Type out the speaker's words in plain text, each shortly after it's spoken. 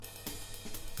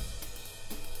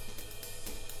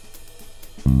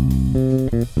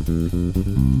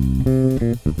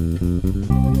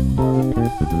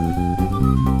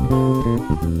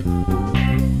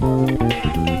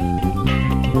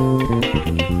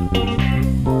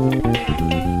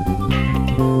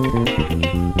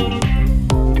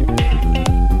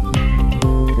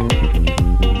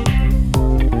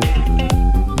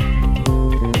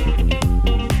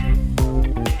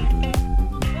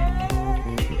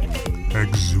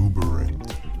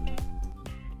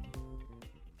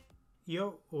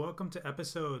Yo, welcome to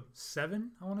episode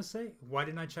 7, I want to say. Why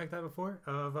didn't I check that before?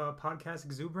 Of Podcast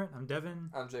Exuberant. I'm Devin.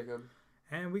 I'm Jacob.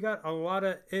 And we got a lot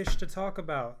of ish to talk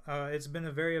about. It's been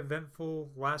a very eventful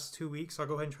last 2 weeks. I'll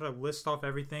go ahead and try to list off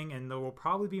everything, and there will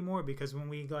probably be more because when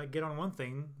we get on one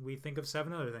thing, we think of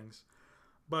 7 other things.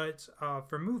 But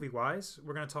for movie-wise,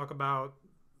 we're going to talk about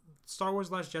Star Wars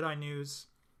Last Jedi news.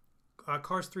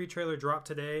 Cars 3 trailer dropped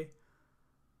today,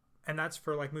 and that's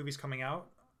for movies coming out.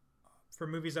 For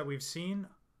movies that we've seen,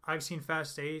 I've seen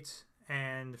Fast 8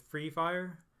 and Free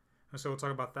Fire, and so we'll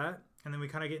talk about that. And then we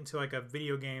kind of get into a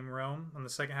video game realm on the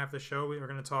second half of the show. We're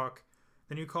going to talk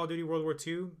the new Call of Duty World War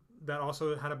II that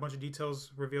also had a bunch of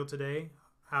details revealed today.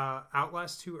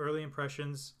 Outlast 2 early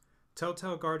impressions,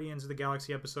 Telltale Guardians of the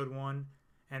Galaxy Episode 1,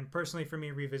 and personally for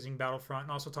me, revisiting Battlefront,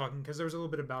 and also talking, because there was a little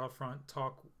bit of Battlefront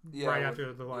talk right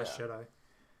after The Last Jedi.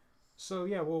 So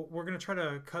yeah, we're going to try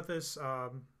to cut this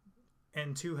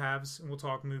in 2 halves, and we'll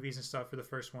talk movies and stuff for the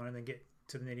first one and then get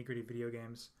to the nitty-gritty video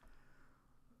games.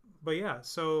 But yeah,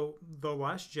 so The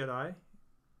Last Jedi,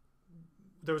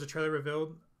 there was a trailer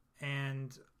revealed,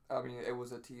 and I mean, it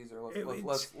was a teaser.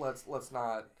 Let's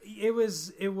not. It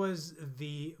was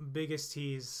the biggest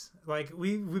tease.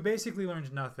 We basically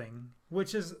learned nothing,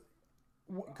 which is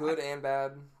good and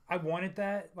bad. I wanted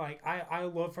that. I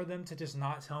love for them to just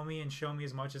not tell me and show me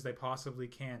as much as they possibly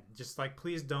can. Just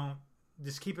please don't.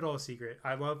 Just keep it all a secret.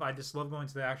 I just love going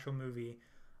to the actual movie.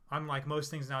 Unlike most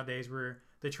things nowadays where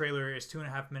the trailer is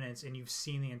 2.5 minutes and you've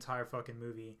seen the entire fucking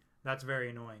movie. That's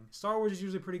very annoying. Star Wars is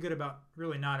usually pretty good about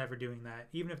really not ever doing that.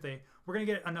 Even if we're going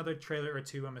to get another trailer or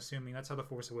 2, I'm assuming. That's how The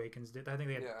Force Awakens did. I think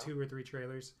they had 2 or 3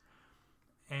 trailers.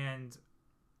 And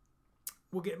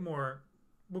we'll get more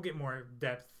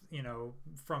depth,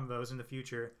 from those in the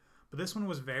future. But this one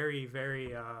was very,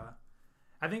 very,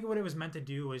 I think what it was meant to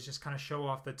do was just kind of show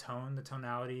off the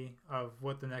tonality of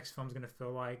what the next film's going to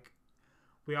feel like.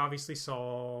 We obviously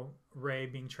saw Rey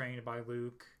being trained by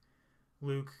Luke.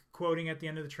 Luke quoting at the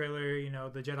end of the trailer,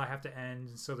 the Jedi have to end.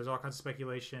 So there's all kinds of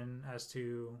speculation as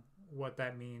to what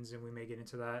that means, and we may get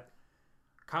into that.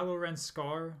 Kylo Ren's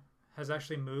scar has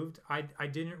actually moved. I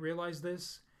didn't realize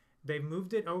this. They've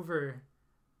moved it over.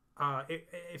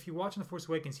 If you watch in The Force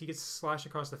Awakens, he gets slashed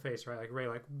across the face, right? Rey,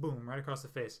 boom, right across the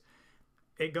face.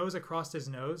 It goes across his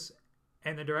nose,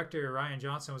 and the director, Rian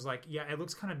Johnson, was like, yeah, it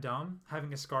looks kind of dumb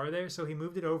having a scar there, so he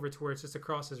moved it over to where it's just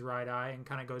across his right eye and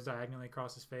kind of goes diagonally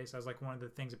across his face. That was one of the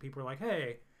things that people were like,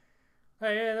 hey,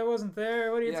 that wasn't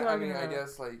there. What are you talking about? I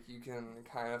guess you can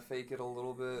kind of fake it a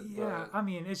little bit. Yeah, but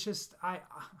it's just,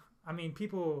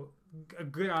 people, a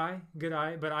good eye,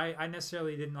 but I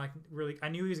necessarily didn't really, I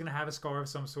knew he was going to have a scar of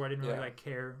some sort. I didn't really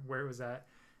care where it was at.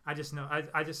 I just know,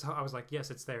 I was like, yes,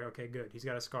 it's there. Okay, good. He's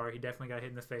got a scar. He definitely got hit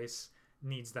in the face.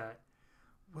 Needs that.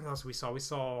 What else we saw? We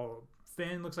saw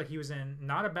Finn. Looks like he was in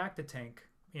not a bacta tank,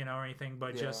 or anything,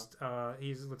 but just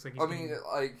he looks like he's.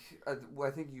 I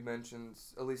think you mentioned,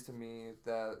 at least to me,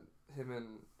 that him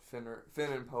and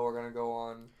Finn and Poe are gonna go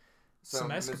on some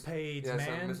escapades,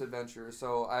 some misadventures.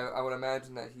 So I would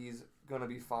imagine that he's gonna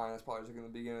be fine. That's probably in the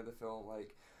beginning of the film,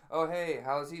 oh hey,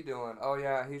 how's he doing? Oh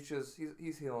yeah, he's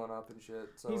healing up and shit.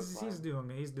 So he's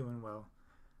doing well.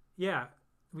 Yeah,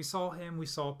 we saw him. We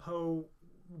saw Poe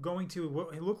going to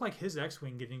what it looked like his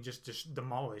X-wing getting just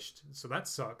demolished. So that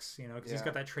sucks, because he's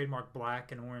got that trademark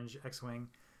black and orange X-wing.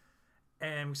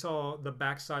 And we saw the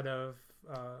backside of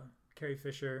Carrie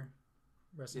Fisher,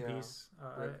 rest in peace.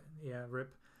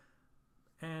 Rip.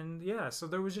 And so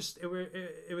there was just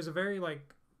it was a very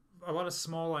a lot of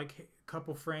small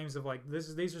couple frames of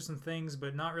these are some things,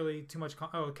 but not really too much.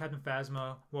 Captain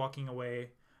Phasma walking away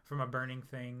from a burning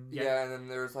thing. Yeah, and then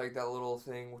there's that little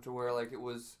thing to where it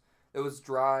was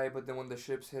dry, but then when the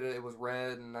ships hit it, it was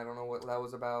red, and I don't know what that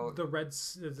was about. The red,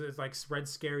 red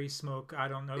scary smoke. I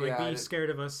don't know. Be scared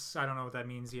of us. I don't know what that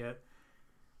means yet.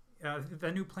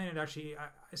 The new planet actually.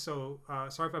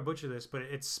 Sorry if I butcher this, but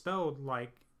it's spelled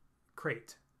like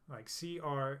crate,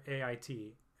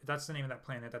 Crait. That's the name of that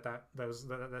planet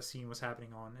that scene was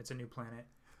happening on. It's a new planet.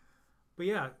 But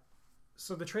yeah,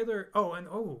 so the trailer. I want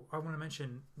to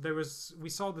mention we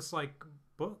saw this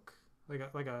book. Like a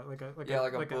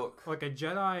book. Like a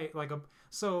Jedi,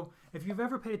 so if you've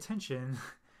ever paid attention,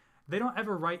 they don't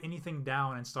ever write anything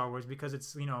down in Star Wars because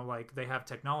it's, they have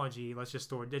technology, let's just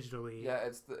store it digitally. Yeah,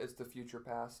 it's the future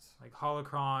past.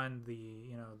 Holocron,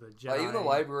 the Jedi. Even the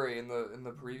library in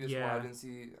the previous one, I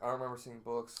don't remember seeing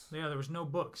books. Yeah, there was no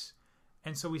books.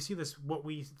 And so we see this, what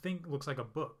we think looks like a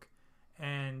book.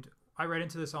 And I read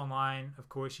into this online. Of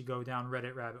course, you go down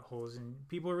Reddit rabbit holes, and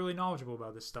people are really knowledgeable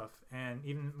about this stuff, and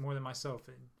even more than myself.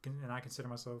 And I consider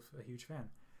myself a huge fan.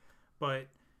 But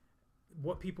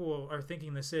what people are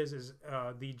thinking this is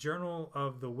the Journal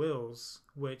of the Wills,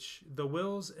 which the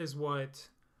Wills is what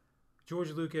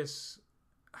George Lucas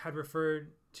had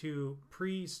referred to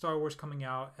pre-Star Wars coming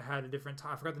out. It had a different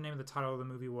I forgot the name of the title of the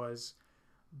movie was,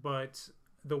 but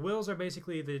the Wills are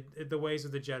basically the ways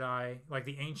of the Jedi, like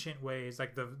the ancient ways,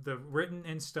 like the written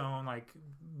in stone, like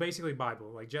basically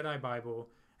Bible, like Jedi Bible.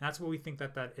 And that's what we think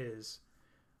that is.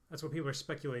 That's what people are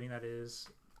speculating that is.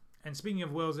 And speaking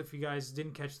of Wills, if you guys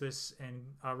didn't catch this in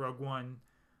Rogue One,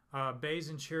 Baze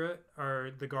and Chirrut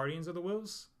are the guardians of the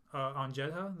Wills on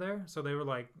Jedha there. So they were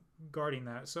like guarding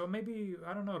that. So maybe,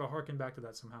 I don't know, to harken back to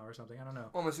that somehow or something. I don't know.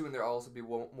 Well, I'm assuming there'll also be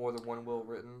more than one will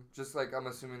written. Just like I'm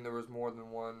assuming there was more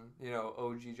than one,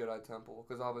 OG Jedi temple.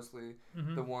 Because obviously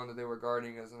the one that they were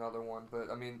guarding is another one. But,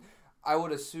 I mean, I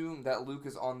would assume that Luke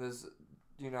is on this,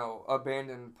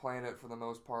 abandoned planet for the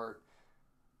most part.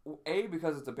 A,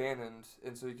 because it's abandoned,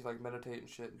 and so you can, like, meditate and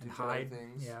shit and do Jedi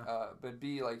things. Yeah. But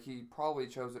B, like, he probably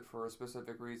chose it for a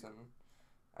specific reason.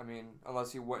 I mean,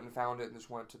 unless he went and found it and just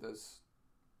went to this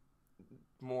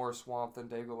more swamp than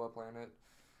Dagobah planet.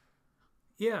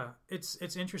 Yeah,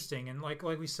 it's interesting, and like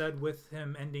we said, with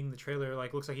him ending the trailer,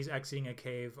 like looks like he's exiting a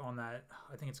cave on that.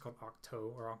 I think it's called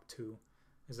Octo or Octu,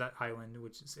 is that island?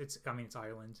 Which is it's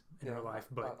Ireland in real life,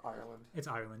 but Ireland. It's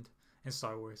Ireland in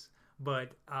Star Wars.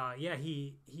 But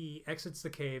he exits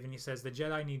the cave and he says the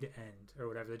Jedi need to end or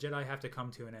whatever. The Jedi have to come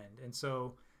to an end, and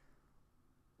so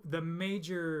the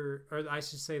majority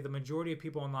of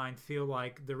people online feel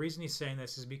like the reason he's saying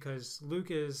this is because Luke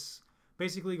is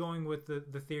basically going with the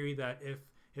theory that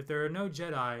if there are no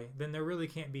Jedi, then there really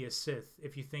can't be a Sith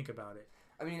if you think about it.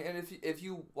 I mean, and if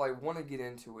you like want to get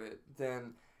into it,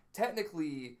 then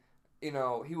technically,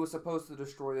 he was supposed to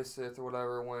destroy the Sith or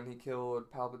whatever when he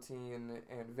killed Palpatine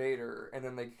and Vader, and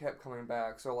then they kept coming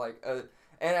back. So like, and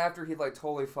after he like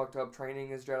totally fucked up training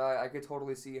his Jedi, I could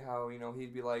totally see how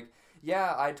he'd be like,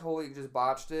 yeah, I totally just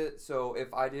botched it, so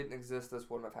if I didn't exist, this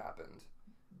wouldn't have happened.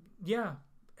 Yeah,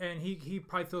 and he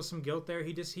probably feels some guilt there.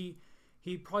 He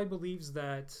probably believes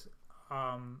that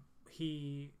by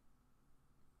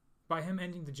him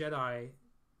ending the Jedi,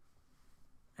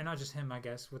 and not just him, I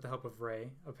guess, with the help of Rey,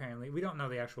 apparently. We don't know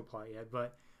the actual plot yet,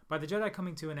 but by the Jedi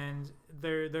coming to an end,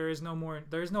 there is no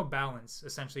balance,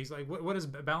 essentially. He's like, what is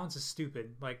balance is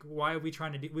stupid. Like, why are we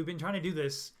trying to do, we've been trying to do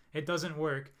this, it doesn't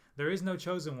work. There is no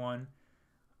chosen one.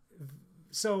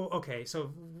 So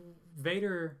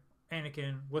Vader,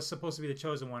 Anakin, was supposed to be the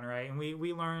chosen one, right? And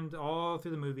we learned all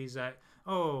through the movies that,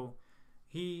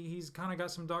 he's kind of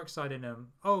got some dark side in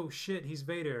him. Oh, shit, he's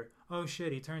Vader. Oh,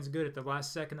 shit, he turns good at the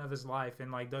last second of his life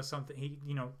and, like, does something. He,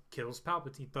 kills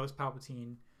Palpatine, throws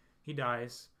Palpatine. He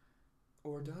dies.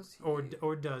 Or does he?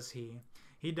 Or does he?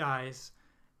 He dies.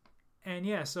 And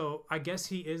yeah, so I guess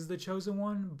he is the chosen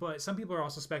one, but some people are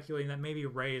also speculating that maybe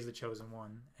Rey is the chosen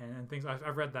one and things.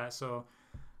 I've read that, so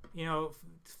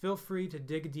feel free to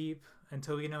dig deep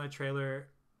until we get another trailer.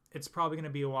 It's probably going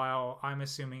to be a while. I'm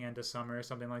assuming end of summer or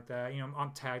something like that.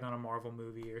 I'm tagged on a Marvel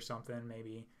movie or something.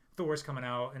 Maybe Thor's coming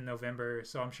out in November,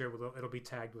 so I'm sure it'll be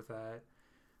tagged with that.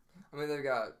 I mean, they've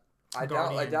got. I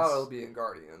doubt it'll be in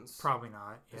Guardians. Probably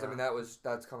not. Because I mean,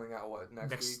 that's coming out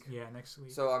next week. Yeah, next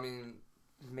week. So I mean.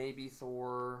 Maybe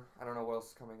Thor. I don't know what else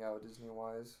is coming out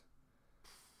Disney-wise.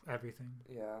 Everything.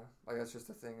 Yeah. Like, that's just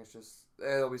the thing. It's just...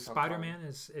 It'll be something. Spider-Man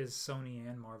is Sony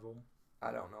and Marvel.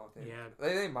 I don't know.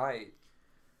 They might.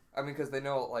 I mean, because they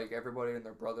know, like, everybody and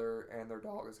their brother and their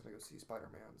dog is going to go see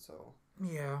Spider-Man, so...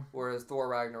 Yeah. Whereas Thor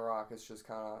Ragnarok is just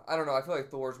kind of... I don't know. I feel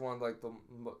like Thor's one of, like,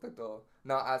 the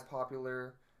not as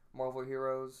popular Marvel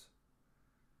heroes.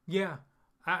 Yeah.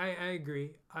 I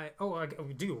agree. I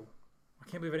do. I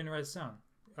can't believe I didn't write this down.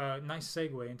 Nice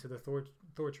segue into the Thor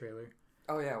trailer.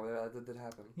 Oh yeah, well, that did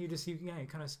happen. You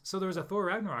kind of. So there was a Thor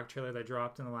Ragnarok trailer that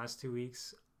dropped in the last 2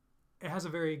 weeks. It has a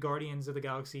very Guardians of the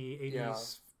Galaxy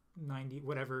 80s, 90s,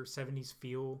 whatever 70s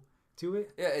feel to it.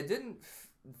 Yeah, it didn't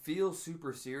feel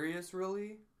super serious,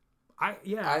 really.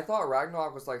 I thought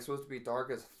Ragnarok was like supposed to be dark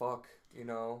as fuck.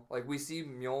 Like we see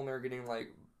Mjolnir getting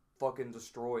like fucking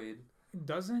destroyed.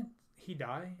 Doesn't he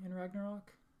die in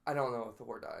Ragnarok? I don't know if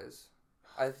Thor dies.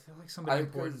 I feel like somebody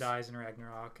important dies in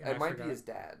Ragnarok. It might be his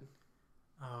dad.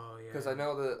 Oh, yeah. Because I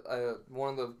know that one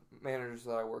of the managers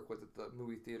that I work with at the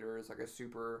movie theater is like a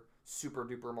super, super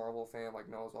duper Marvel fan, like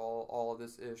knows all of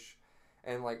this ish.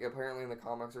 And like apparently in the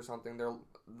comics or something,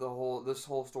 this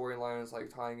whole storyline is like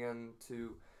tying in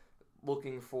to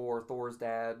looking for Thor's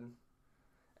dad,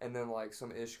 and then like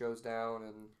some ish goes down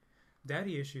and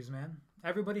daddy issues, man.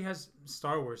 Everybody has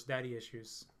Star Wars daddy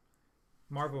issues.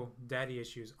 Marvel, daddy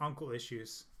issues, uncle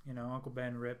issues. Uncle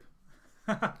Ben, rip.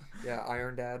 Yeah,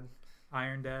 Iron Dad.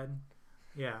 Iron Dad.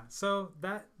 Yeah. So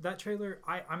that trailer,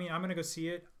 I mean, I'm gonna go see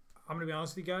it. I'm gonna be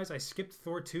honest with you guys. I skipped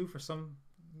Thor 2 for some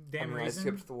damn reason. I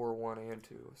skipped Thor 1 and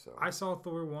 2. So I saw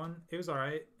Thor 1. It was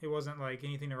alright. It wasn't like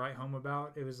anything to write home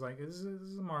about. It was like this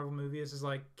is a Marvel movie. This is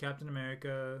like Captain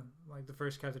America, like the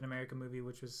first Captain America movie,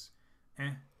 which was, eh.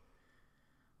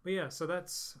 But yeah, so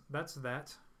that's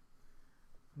that.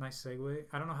 Nice segue.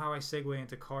 I don't know how I segue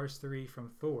into Cars 3 from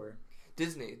Thor.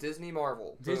 Disney,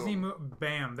 Marvel.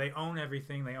 Bam. They own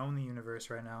everything. They own the universe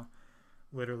right now.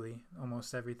 Literally,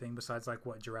 almost everything besides like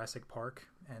what Jurassic Park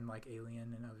and like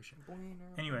Alien and other shit.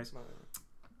 Anyways,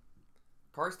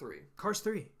 Cars 3. Cars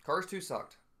 3. Cars 2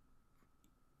 sucked.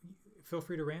 Feel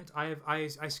free to rant.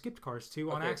 I skipped Cars 2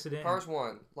 on accident. Cars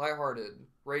 1, lighthearted,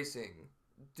 racing.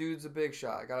 Dude's a big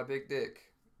shot, got a big dick,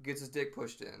 gets his dick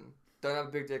pushed in. Doesn't have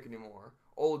a big dick anymore.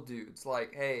 Old dudes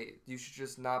like, hey, you should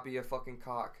just not be a fucking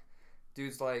cock.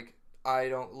 Dude's like, I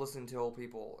don't listen to old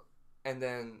people. And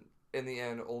then in the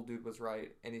end, old dude was right,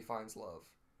 and he finds love.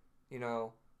 You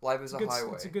know, life is a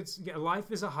highway.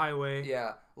 Life is a highway.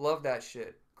 Yeah, love that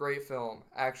shit. Great film.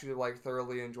 Actually,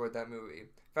 thoroughly enjoyed that movie.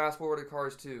 Fast forward to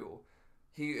Cars 2.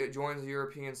 He joins the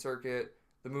European circuit.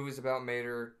 The movie's about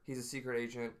Mater. He's a secret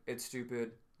agent. It's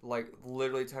stupid.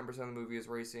 Literally 10% of the movie is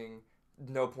racing.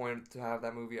 No point to have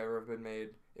that movie ever have been made.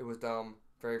 It was dumb.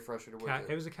 Very frustrated with it.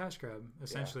 It was a cash grab,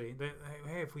 essentially. Yeah.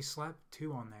 Hey, if we slap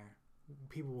 2 on there,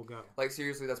 people will go.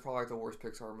 Seriously, that's probably the worst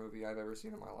Pixar movie I've ever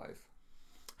seen in my life.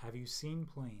 Have you seen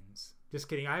Planes? Just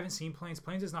kidding. I haven't seen Planes.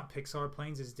 Planes is not Pixar.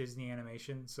 Planes is Disney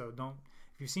animation. So don't.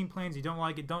 If you've seen Planes, you don't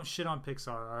like it. Don't shit on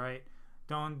Pixar. All right.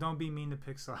 Don't be mean to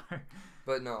Pixar.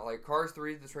 But no, Cars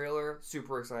 3, the trailer.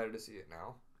 Super excited to see it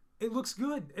now. It looks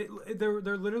good.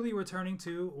 They're literally returning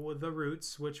to the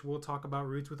roots, which we'll talk about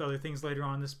roots with other things later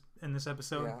on in this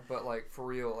episode. Yeah, but for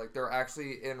real, they're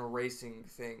actually in a racing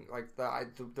thing.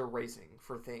 They're racing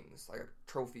for things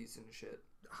trophies and shit.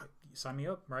 Sign me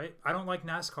up, right? I don't like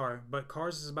NASCAR, but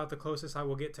Cars is about the closest I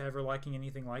will get to ever liking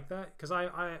anything like that. Because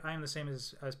I am the same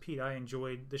as Pete. I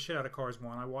enjoyed the shit out of Cars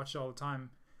 1. I watched it all the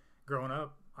time growing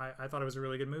up. I thought it was a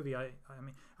really good movie. I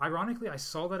mean, ironically, I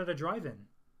saw that at a drive-in.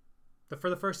 For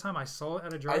the first time, I saw it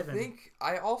at a drive-in. I think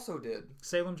I also did.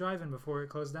 Salem Drive-In before it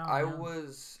closed down. I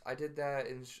did that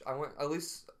I went, at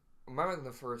least, I might have been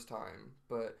the first time,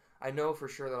 but I know for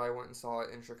sure that I went and saw it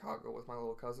in Chicago with my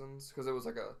little cousins, because it was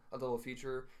a little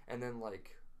feature, and then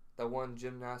that one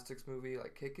gymnastics movie,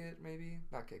 Kick It, maybe?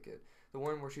 Not Kick It. The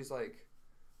one where she's the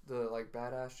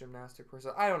badass gymnastic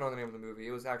person. I don't know the name of the movie.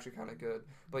 It was actually kind of good.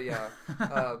 But yeah,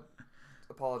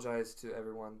 apologize to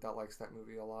everyone that likes that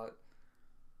movie a lot.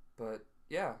 But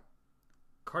yeah,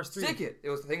 Cars 3. Stick It.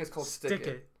 I think it's called Stick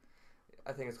It.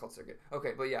 I think it's called Stick It.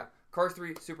 Okay, but yeah, Cars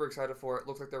 3. Super excited for it.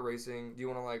 Looks like they're racing. Do you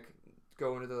want to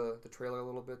go into the trailer a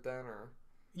little bit then, or?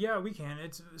 Yeah, we can.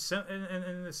 It's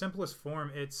in the simplest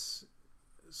form. It's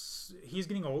he's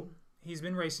getting old. He's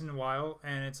been racing a while,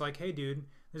 and it's like, hey, dude,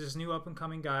 there's this new up and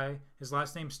coming guy. His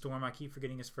last name's Storm. I keep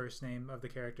forgetting his first name of the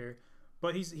character,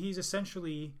 but he's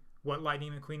essentially what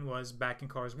Lightning McQueen was back in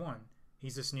Cars 1.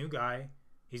 He's this new guy.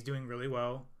 He's doing really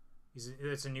well.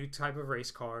 It's a new type of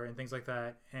race car and things like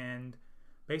that. And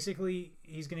basically,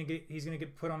 he's gonna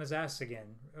get put on his ass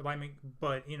again.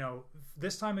 But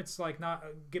this time it's not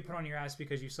get put on your ass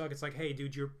because you suck. It's like, hey,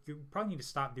 dude, you probably need to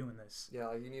stop doing this.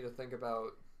 Yeah, you need to think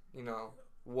about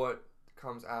what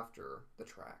comes after the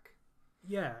track.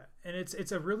 Yeah, and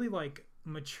it's a really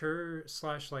mature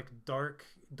 /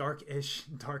 dark-ish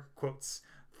dark quotes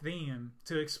theme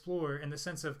to explore in the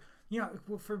sense of.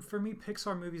 For me,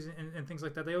 Pixar movies and things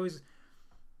like that, they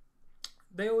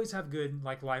always have good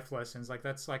life lessons.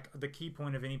 That's the key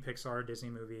point of any Pixar or Disney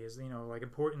movie is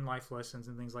important life lessons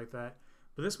and things like that.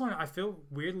 But this one I feel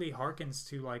weirdly harkens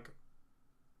to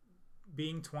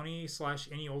being 20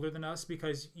 / any older than us,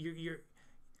 because you're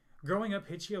growing up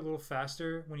hits you a little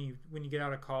faster when you get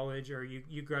out of college or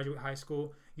you graduate high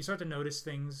school. You start to notice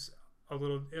things a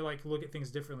little, look at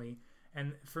things differently.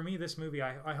 And for me, this movie,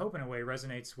 I hope in a way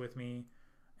resonates with me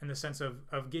in the sense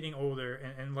of getting older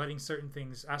and letting certain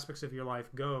things, aspects of your life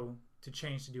go to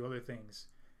change to do other things.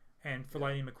 And for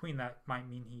Lightning McQueen, that might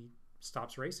mean he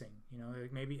stops racing.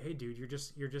 Maybe, hey, dude,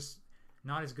 you're just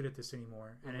not as good at this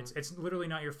anymore. And it's literally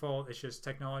not your fault. It's just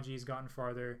technology has gotten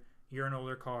farther. You're an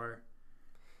older car.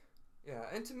 Yeah,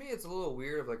 and to me it's a little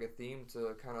weird of a theme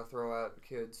to kind of throw at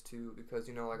kids too, because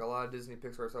a lot of Disney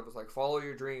Pixar stuff is follow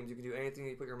your dreams, you can do anything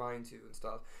you put your mind to and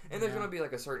stuff, and there's going to be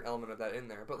a certain element of that in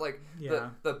there, but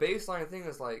the baseline thing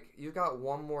is you've got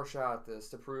one more shot at this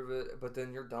to prove it, but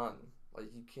then you're done.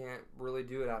 You can't really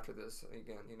do it after this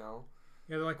again,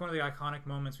 Yeah, one of the iconic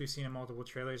moments we've seen in multiple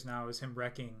trailers now is him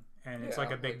wrecking, and it's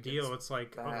a big deal. It's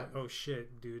oh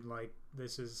shit, dude,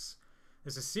 this is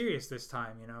this is serious this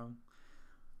time, you know.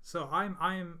 So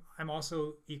I'm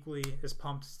also equally as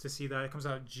pumped to see that. It comes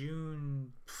out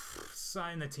June,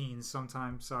 in the teens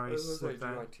sometime. Sorry, It was like slipped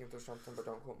June that. 19th or something, but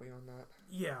don't quote me on that.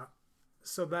 Yeah,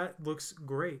 so that looks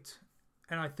great,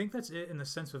 and I think that's it in the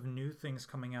sense of new things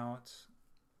coming out.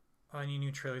 Any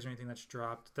new trailers or anything that's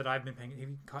dropped that I've been paying. Have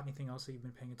you caught anything else that you've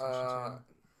been paying attention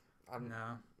to?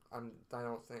 No. I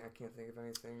can't think of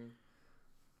anything.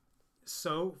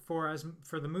 So for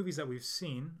the movies that we've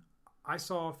seen, I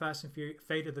saw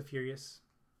Fate of the Furious,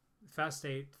 Fast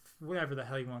 8, whatever the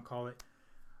hell you want to call it.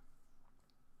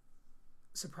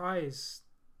 Surprise,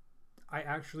 I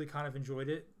actually kind of enjoyed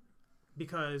it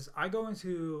because I go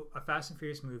into a Fast and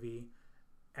Furious movie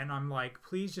and I'm like,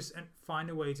 please just find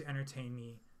a way to entertain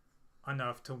me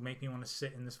enough to make me want to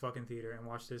sit in this fucking theater and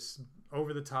watch this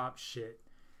over the top shit.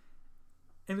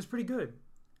 And it was pretty good.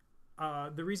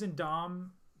 The reason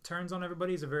Dom turns on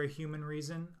everybody is a very human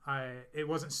reason. It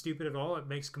wasn't stupid at all. It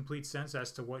makes complete sense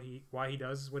as to why he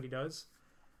does what he does.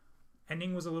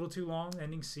 Ending was a little too long.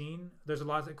 Ending scene. There's a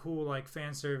lot of cool like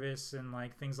fan service and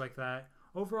like things like that.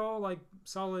 Overall, like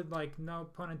solid, like no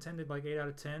pun intended, like 8 out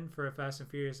of 10 for a Fast and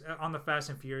Furious on the Fast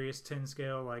and Furious 10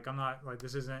 scale. Like I'm not like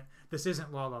this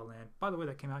isn't La La Land. By the way,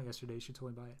 that came out yesterday. You should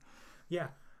totally buy it. Yeah.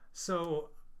 So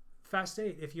Fast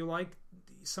 8. If you like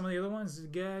some of the other ones,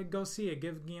 go see it.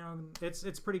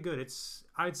 It's pretty good.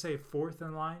 I'd say fourth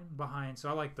in line behind. So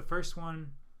I like the first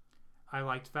one. I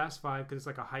liked Fast 5 because it's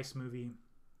like a heist movie.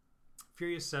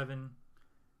 Furious 7,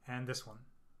 and this one.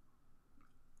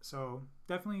 So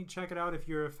definitely check it out if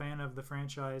you're a fan of the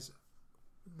franchise.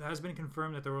 It has been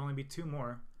confirmed that there will only be 2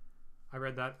 more. I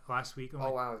read that last week.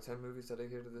 Oh wow, 10 movies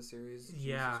dedicated to the series.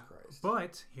 Yeah, Jesus Christ.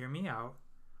 But hear me out.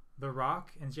 The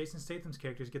Rock and Jason Statham's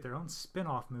characters get their own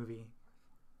spin-off movie.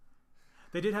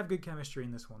 They did have good chemistry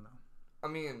in this one, though.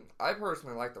 I mean, I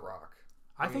personally like The Rock.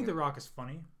 I think The Rock is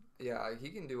funny. Yeah, he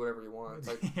can do whatever he wants.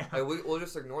 Like, yeah. we'll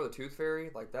just ignore the Tooth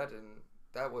Fairy. Like that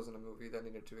wasn't a movie that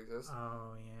needed to exist.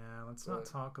 Oh yeah, let's not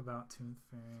talk about Tooth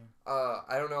Fairy.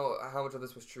 I don't know how much of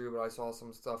this was true, but I saw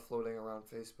some stuff floating around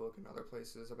Facebook and other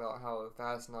places about how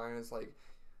Fast 9 is like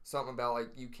something about like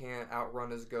you can't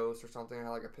outrun his ghost or something. I had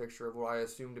like a picture of what I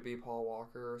assume to be Paul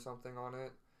Walker or something on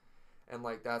it. And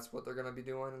like that's what they're gonna be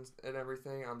doing and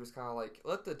everything. I'm just kind of like,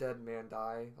 let the dead man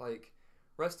die. Like,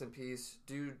 rest in peace,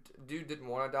 dude. Dude didn't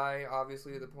want to die.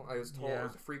 Obviously, at the point I was told it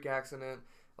was a freak accident.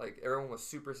 Like everyone was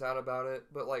super sad about it.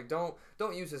 But like, don't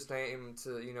use his name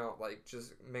to like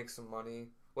just make some money.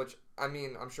 Which I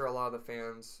mean, I'm sure a lot of the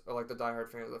fans or like the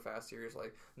diehard fans of the Fast series,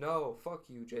 like, no, fuck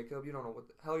you, Jacob. You don't know what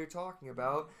the hell you're talking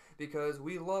about because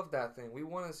we love that thing. We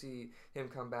want to see him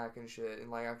come back and shit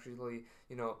and like actually,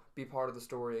 be part of the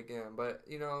story again. But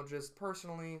just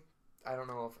personally, I don't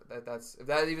know if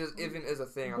that even is a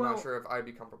thing. I'm not sure if I'd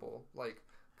be comfortable, like,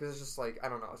 because it's just like I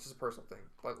don't know. It's just a personal thing.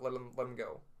 Let him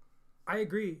go. I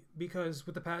agree because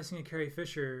with the passing of Carrie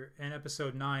Fisher in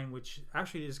episode 9, which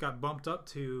actually just got bumped up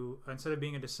to, instead of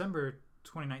being a December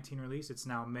 2019 release, it's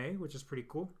now May, which is pretty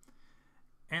cool.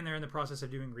 And they're in the process of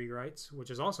doing rewrites,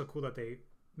 which is also cool that they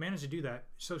managed to do that.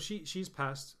 So she's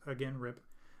passed, again, RIP,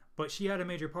 but she had a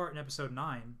major part in episode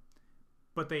 9,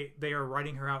 but they are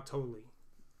writing her out totally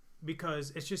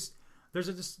because it's just there's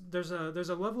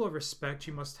a level of respect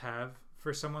you must have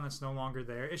for someone that's no longer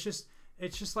there. It's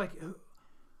just like,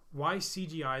 why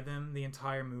CGI them the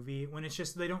entire movie when it's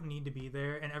just they don't need to be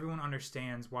there and everyone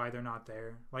understands why they're not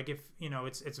there. Like if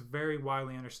it's very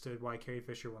widely understood why Carrie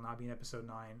Fisher will not be in episode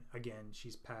 9. Again,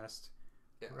 she's passed.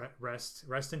 Yeah.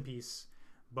 Rest in peace.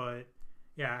 But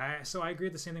yeah, so I agree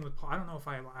with the same thing with Paul. I don't know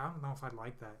if I'd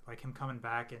like that, like him coming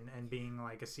back and being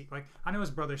like like I know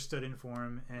his brother stood in for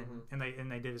him and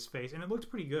they did his face and it looked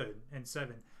pretty good in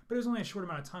 7, but it was only a short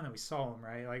amount of time that we saw him,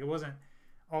 right? Like it wasn't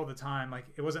all the time. Like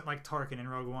it wasn't like Tarkin in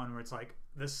Rogue One where it's like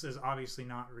this is obviously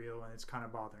not real and it's kind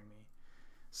of bothering me.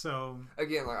 So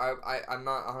again, like I'm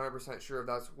not 100% sure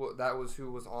if that was who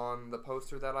was on the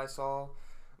poster that I saw,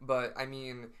 but I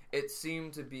mean it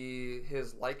seemed to be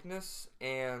his likeness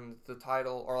and the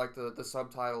title or like the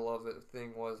subtitle of the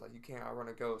thing was like you can't outrun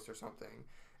a ghost or something,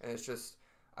 and it's just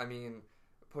I mean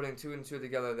putting 2 and 2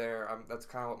 together there, that's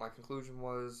kind of what my conclusion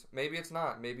was. Maybe it's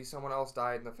not. Maybe someone else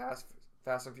died in the Fast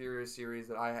and Furious series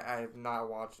that I have not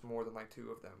watched more than like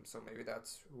 2 of them, so maybe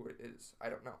that's who it is. I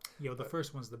don't know. The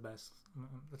first one's the best.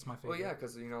 That's my favorite. Well, yeah,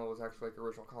 because it was actually like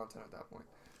original content at that point.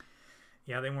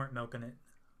 Yeah, they weren't milking it,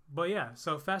 but yeah.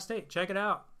 So Fast 8, check it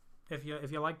out if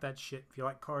you like that shit. If you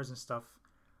like cars and stuff.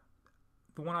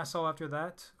 The one I saw after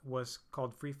that was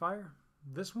called Free Fire.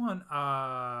 This one,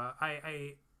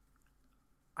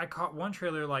 I caught one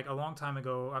trailer like a long time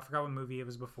ago. I forgot what movie it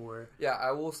was before. Yeah,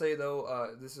 I will say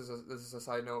though, this is a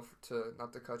side note to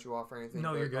not to cut you off or anything.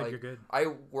 No, but, you're good. like, You're good. I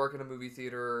work in a movie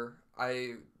theater.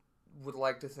 I would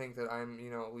like to think that I'm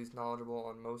at least knowledgeable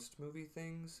on most movie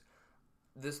things.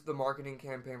 The marketing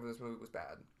campaign for this movie was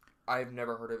bad. I've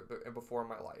never heard of it before in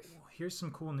my life. Here's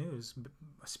some cool news.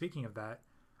 Speaking of that,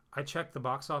 I checked the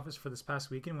box office for this past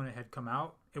weekend when it had come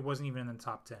out. It wasn't even in the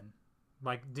top 10.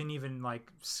 Like, didn't even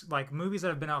like movies that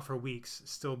have been out for weeks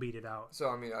still beat it out. So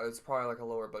I mean, it's probably like a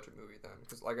lower budget movie then,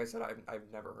 because like I said, I've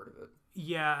never heard of it.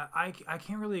 Yeah, I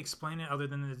can't really explain it other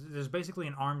than there's basically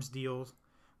an arms deal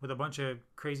with a bunch of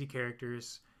crazy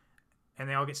characters, and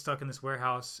they all get stuck in this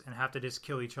warehouse and have to just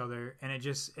kill each other. And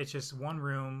it's just one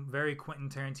room, very Quentin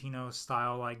Tarantino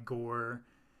style, like gore,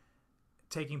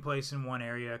 taking place in one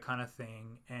area kind of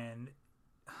thing. And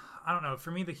I don't know,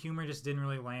 for me the humor just didn't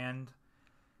really land.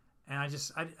 And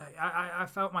I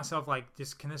felt myself like,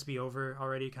 just, can this be over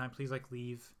already? Can I please like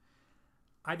leave?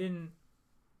 I didn't.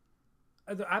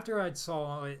 After I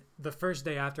saw it the first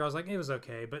day after, I was like, it was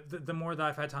okay. But the more that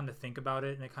I've had time to think about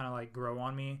it and it kind of like grow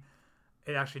on me,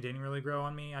 it actually didn't really grow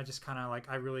on me. I just kind of like,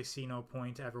 I really see no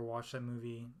point to ever watch that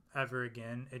movie ever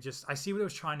again. I see what it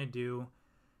was trying to do.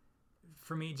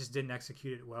 For me, it just didn't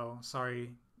execute it well. Sorry.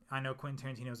 I know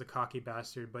Quentin Tarantino is a cocky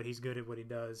bastard, but he's good at what he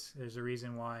does. There's a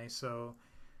reason why. So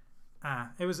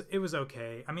it was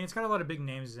okay. I mean, it's got a lot of big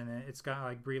names in it. It's got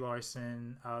like Brie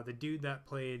Larson, the dude that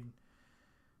played,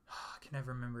 I can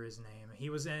never remember his name. He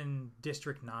was in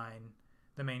District 9,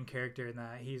 the main character in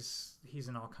that. He's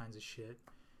in all kinds of shit.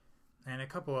 And a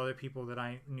couple other people that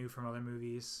I knew from other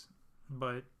movies.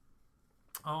 But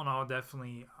all in all,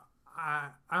 definitely, I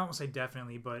won't say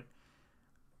definitely, but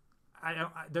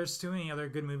there's too many other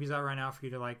good movies out right now for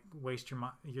you to like waste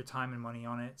your time and money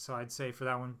on it. So I'd say for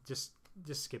that one, just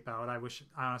skip out. I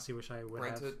honestly wish I would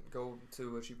rent it, go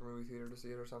to a cheaper movie theater to see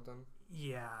it or something.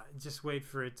 Yeah, just wait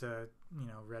for it to,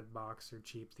 Redbox or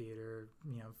Cheap Theater,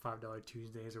 $5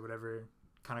 Tuesdays or whatever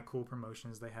kind of cool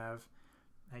promotions they have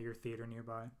at your theater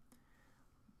nearby.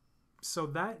 So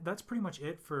that's pretty much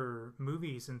it for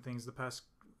movies and things the past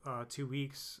 2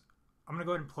 weeks. I'm gonna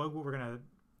go ahead and plug what we're gonna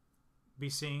be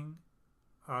seeing.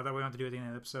 That we don't have to do at the end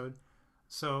of the episode.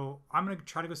 So I'm gonna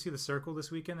try to go see The Circle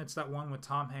this weekend. It's that one with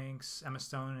Tom Hanks, Emma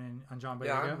Stone, and John Boyega.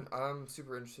 Yeah, I'm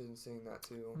super interested in seeing that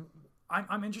too.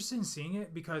 I'm interested in seeing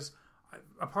it because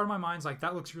a part of my mind's like,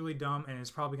 that looks really dumb and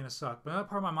it's probably gonna suck. But another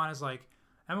part of my mind is like,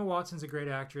 Emma Watson's a great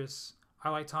actress. I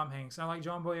like Tom Hanks. I like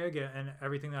John Boyega and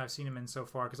everything that I've seen him in so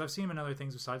far, because I've seen him in other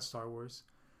things besides Star Wars.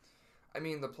 I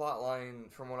mean, the plot line,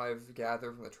 from what I've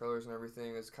gathered from the trailers and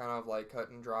everything, is kind of like cut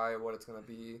and dry what it's going to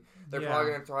be. They're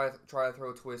probably going to try to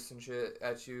throw twists and shit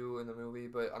at you in the movie,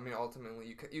 but I mean,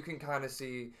 ultimately, you can kind of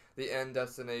see the end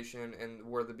destination and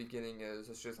where the beginning is.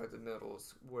 It's just like the middle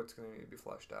is what's going to need to be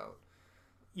fleshed out.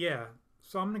 Yeah.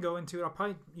 So I'm going to go into it. I'll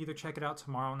probably either check it out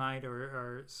tomorrow night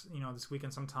or this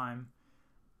weekend sometime.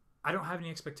 I don't have any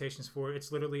expectations for it.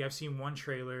 It's literally, I've seen one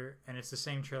trailer, and it's the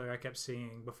same trailer I kept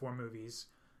seeing before movies.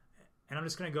 And I'm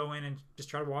just going to go in and just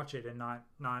try to watch it and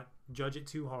not judge it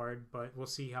too hard, but we'll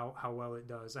see how well it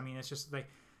does. I mean, it's just like,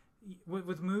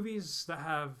 with movies that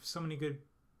have so many good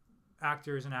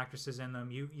actors and actresses in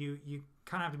them, you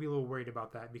kind of have to be a little worried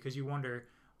about that, because you wonder,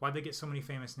 why'd they get so many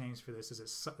famous names for this?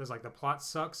 Is like the plot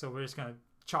sucks, so we're just going to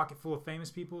chalk it full of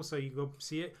famous people so you go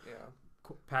see it?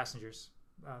 Yeah. Passengers.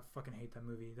 I fucking hate that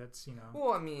movie. That's,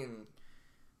 Well, I mean,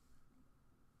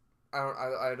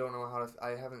 I don't know how to.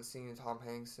 I haven't seen Tom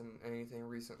Hanks in anything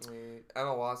recently.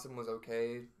 Emma Watson was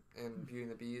okay in Beauty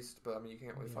and the Beast, but I mean, you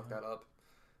can't really fuck that up.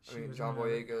 I mean, John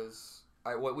Boyega's.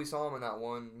 We saw him in that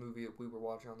one movie we were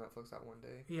watching on Netflix that one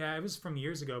day. Yeah, it was from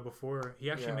years ago. Before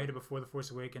he actually made it before The Force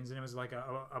Awakens, and it was like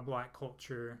a black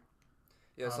culture.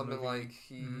 Yeah, something movie. Like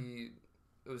he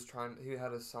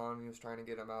had a son. He was trying to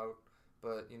get him out.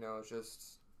 But, it's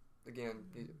just, again,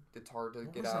 it's hard to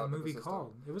get out. What was that movie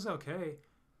called? It was okay.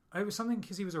 It was something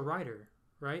because he was a writer,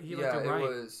 right? He it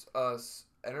was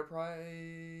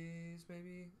Enterprise,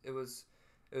 maybe? It was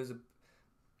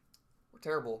we're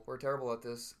terrible. We're terrible at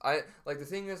this. The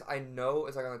thing is, I know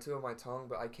it's like on the tip of my tongue,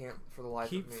 but I can't for the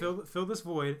life of me. Fill this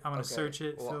void. I'm going to search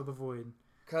it, fill the void.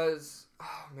 Because,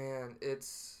 oh man,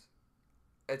 it's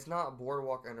not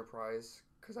Boardwalk Enterprise,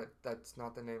 because that's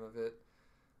not the name of it.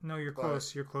 No, you're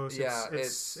close. You're close. Yeah,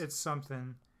 it's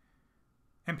something.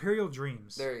 Imperial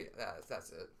Dreams. That's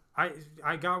it.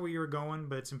 I got where you were going,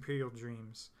 but it's Imperial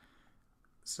Dreams.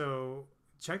 So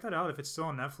check that out if it's still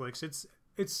on Netflix.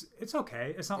 It's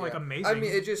okay. It's not like amazing. I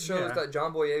mean, it just shows that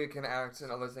John Boyega can act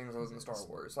in other things other than Star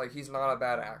Wars. Like, he's not a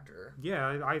bad actor. Yeah,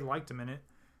 I liked him in it.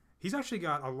 He's actually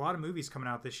got a lot of movies coming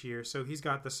out this year. So he's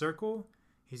got The Circle.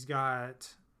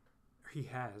 He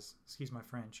has, excuse my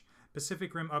French,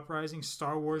 Pacific Rim Uprising,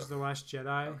 Star Wars The Last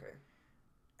Jedi, Okay.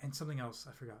 and something else.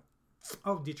 I forgot.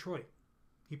 Oh, Detroit.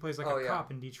 He plays like a Yeah.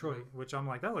 cop in Detroit, which I'm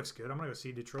like, that looks good. I'm going to go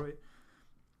see Detroit.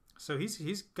 So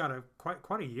he's got a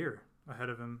quite a year ahead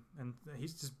of him, and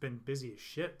he's just been busy as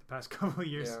shit the past couple of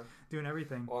years Yeah. doing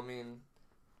everything. Well, I mean,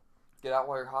 get out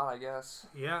while you're hot, I guess.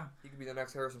 Yeah, He could be the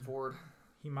next Harrison Ford.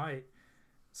 he might.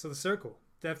 So The Circle,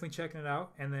 definitely checking it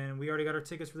out. And then we already got our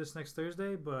tickets for this next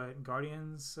Thursday, but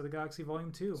Guardians of the Galaxy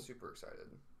Volume 2. Super excited.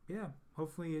 Yeah,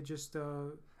 hopefully it just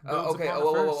builds Okay. upon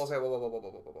Whoa, the whoa, first. whoa,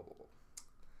 whoa.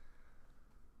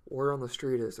 Word on the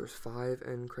street is there's 5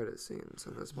 end credit scenes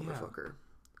in this motherfucker.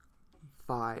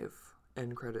 5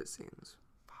 end credit scenes.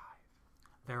 5.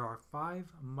 There are 5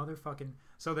 motherfucking...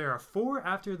 So there are 4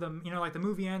 after the... like the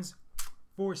movie ends,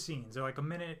 4 scenes. They're like a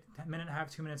minute and a half,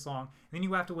 2 minutes long. And then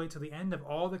you have to wait till the end of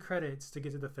all the credits to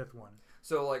get to the 5th one.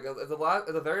 So, like,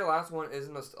 the very last one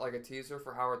isn't like a teaser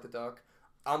for Howard the Duck.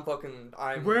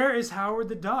 Where is Howard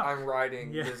the Duck? I'm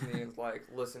writing Disney and like,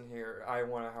 listen here, I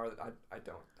want to Howard. I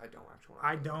don't actually.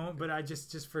 I don't, but I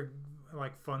just for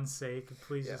like fun's sake,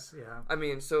 please just. I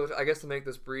mean, so I guess to make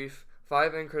this brief,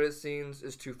 5 end credit scenes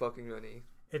is too fucking many.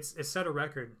 It's set a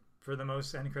record for the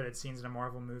most end credit scenes in a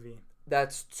Marvel movie.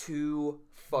 That's too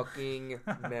fucking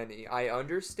many. I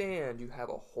understand you have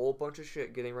a whole bunch of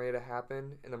shit getting ready to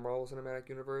happen in the Marvel Cinematic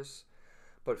Universe,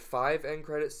 but 5 end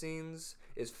credit scenes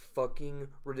is fucking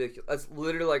ridiculous. That's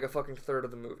literally like a fucking third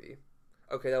of the movie.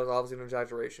 Okay, that was obviously an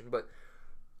exaggeration, but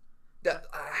that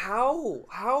how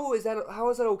is that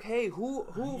okay? Who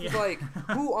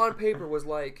on paper was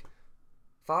like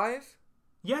 5?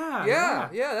 Yeah,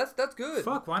 that's good.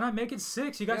 Fuck, why not make it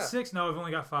 6? You got 6. No, I've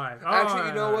only got 5. Actually,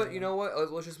 you know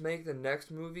what? Let's just make the next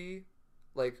movie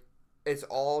like it's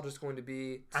all just going to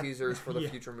be teasers for the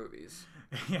future movies.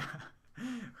 Yeah.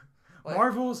 Like,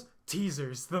 Marvel's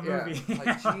teasers, the movie.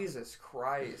 Like, Jesus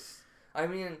Christ. I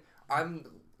mean,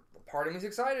 part of me's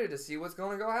excited to see what's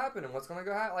going to go happen and what's going to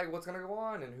go what's going to go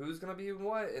on and who's going to be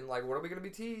what and like what are we going to be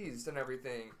teased and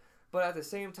everything. But at the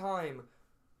same time,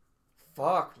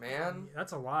 fuck, man.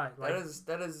 That's a lot. That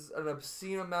is an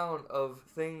obscene amount of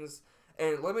things.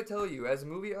 And let me tell you, as a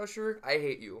movie usher, I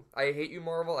hate you. I hate you,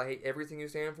 Marvel. I hate everything you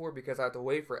stand for because I have to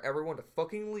wait for everyone to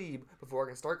fucking leave before I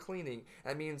can start cleaning.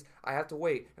 That means I have to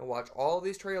wait and watch all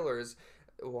these trailers.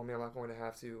 Well, I mean, I'm not going to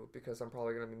have to because I'm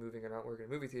probably going to be moving and not working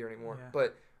in a movie theater anymore. Yeah.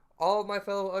 But all of my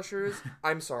fellow ushers,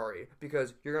 I'm sorry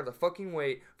because you're going to have to fucking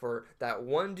wait for that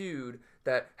one dude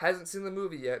that hasn't seen the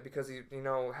movie yet because he,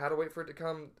 had to wait for it to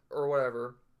come or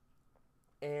whatever.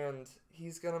 And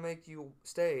he's going to make you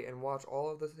stay and watch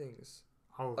all of the things.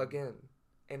 Again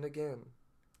and again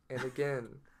and again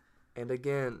and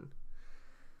again.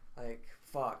 Like,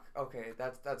 fuck. Okay,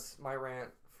 that's my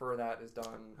rant for that is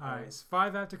done. Alright, it's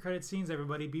 5 after credit scenes,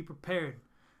 everybody. Be prepared.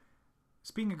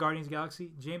 Speaking of Guardians of the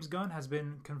Galaxy, James Gunn has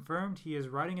been confirmed. He is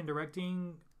writing and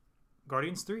directing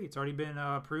Guardians 3. It's already been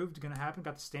approved. Going to happen.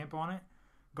 Got the stamp on it.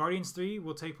 Guardians 3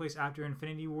 will take place after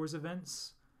Infinity Wars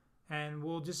events. And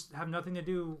we'll just have nothing to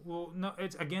do.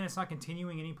 It's not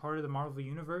continuing any part of the Marvel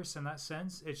universe in that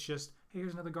sense. It's just, hey,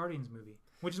 here's another Guardians movie,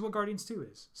 which is what Guardians 2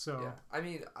 is. So yeah, I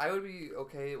mean, I would be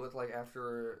okay with like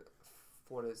after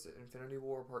what is it, Infinity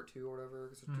War Part 2 or whatever?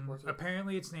 Because there's 2 parts.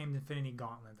 Apparently, it's named Infinity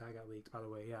Gauntlet. That got leaked, by the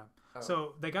way. Yeah. Oh.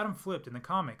 So they got them flipped in the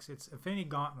comics. It's Infinity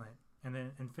Gauntlet and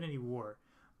then Infinity War.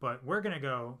 But we're going to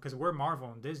go, because we're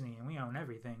Marvel and Disney and we own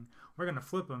everything, we're going to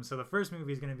flip them. So the first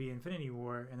movie is going to be Infinity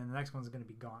War and then the next one's going to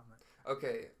be Gauntlet.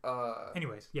 Okay.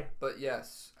 Anyways, yeah. But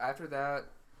yes, after that,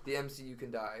 the MCU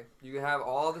can die. You can have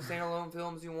all the standalone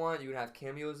films you want. You can have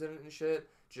cameos in it and shit.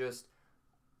 Just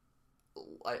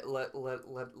let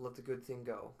the good thing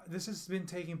go. This has been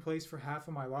taking place for half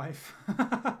of my life.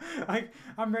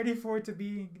 I'm ready for it to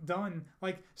be done.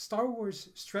 Like, Star Wars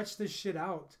stretched this shit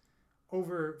out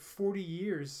over 40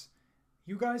 years.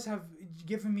 You guys have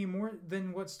given me more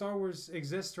than what Star Wars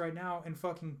exists right now in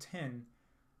fucking 10.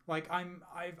 Like, I'm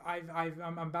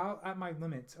about at my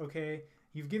limit, okay?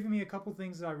 You've given me a couple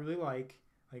things that I really like.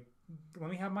 Like, let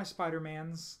me have my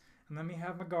Spider-Mans, and let me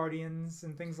have my Guardians,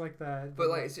 and things like that.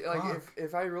 But,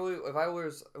 if I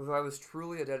was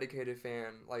truly a dedicated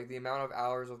fan, like, the amount of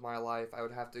hours of my life I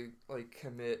would have to, like,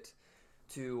 commit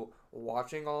to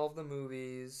watching all of the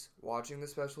movies, watching the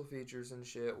special features and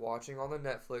shit, watching all the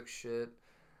Netflix shit,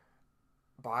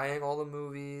 buying all the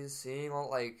movies, seeing all,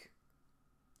 like...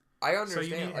 I understand.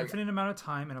 So you need infinite amount of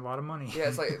time and a lot of money. Yeah,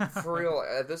 it's like, for real,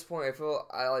 at this point, I feel,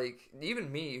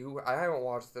 even me, who, I haven't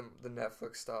watched the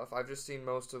Netflix stuff, I've just seen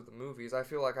most of the movies, I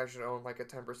feel like I should own, like, a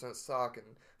 10% stock in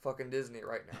fucking Disney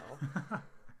right now.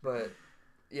 But,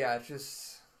 yeah, it's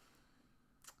just...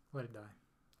 Let it die.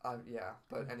 Yeah,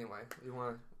 but anyway, you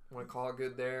want to call it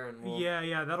good there, and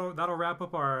yeah, that'll wrap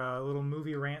up our little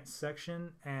movie rant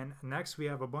section. And next we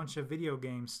have a bunch of video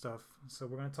game stuff. So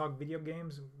we're gonna talk video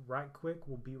games right quick.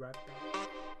 We'll be right back.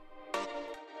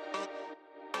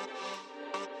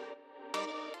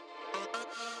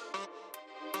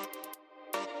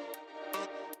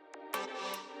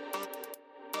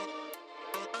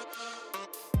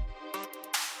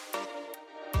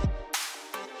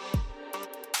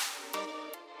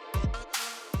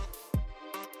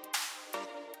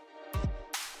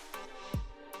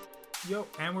 Yo,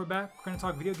 and we're back. We're gonna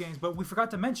talk video games, but we forgot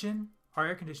to mention our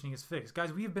air conditioning is fixed,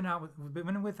 guys. We've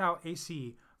been without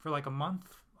AC for like a month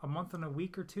and a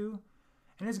week or two,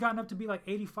 and it's gotten up to be like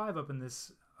 85 up in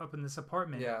this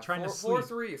apartment. Yeah, trying to sleep.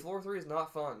 Floor three is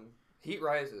not fun. Heat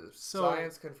rises. So,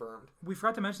 science confirmed. We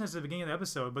forgot to mention this at the beginning of the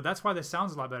episode, but that's why this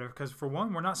sounds a lot better. Because for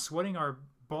one, we're not sweating our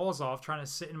balls off trying to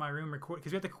sit in my room record.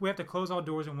 Because we have to close all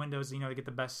doors and windows, to get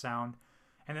the best sound.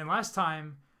 And then last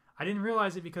time, I didn't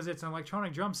realize it because it's an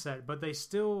electronic drum set, but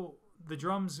the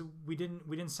drums we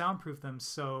didn't soundproof them,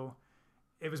 so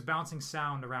it was bouncing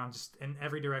sound around just in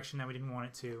every direction that we didn't want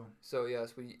it to. So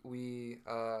yes, we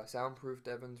soundproofed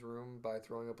Evan's room by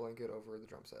throwing a blanket over the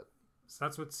drum set. So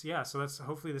that's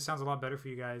hopefully this sounds a lot better for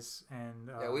you guys. And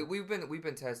we've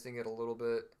been testing it a little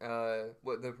bit.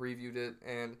 They previewed it,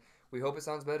 and we hope it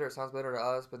sounds better. It sounds better to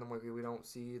us, but then we don't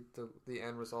see the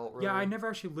end result. Really. Yeah, I never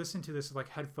actually listened to this with like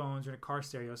headphones or in a car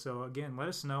stereo. So again, let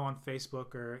us know on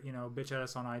Facebook or bitch at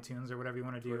us on iTunes or whatever you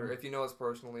want to do. If you know us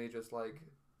personally, just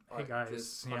hey guys,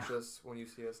 just punch us when you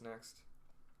see us next.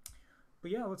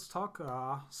 But yeah, let's talk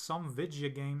some video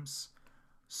games.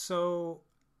 So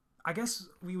I guess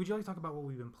would you like to talk about what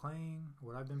we've been playing,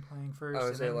 what I've been playing first? I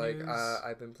would say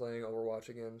I've been playing Overwatch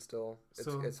again still.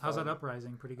 It's how's fun. that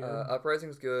Uprising? Pretty good.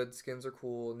 Uprising's good. Skins are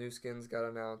cool. New skins got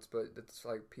announced, but it's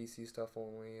like PC stuff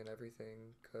only and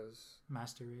everything because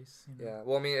Master Race. Yeah,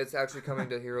 well, I mean, it's actually coming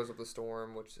to Heroes of the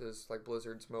Storm, which is like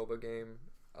Blizzard's MOBA game.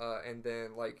 And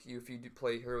then if you do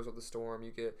play Heroes of the Storm, you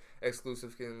get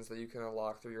exclusive skins that you can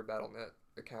unlock through your Battle.net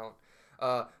account.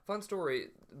 Fun story,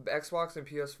 Xbox and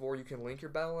PS4 you can link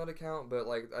your Battle.net account, but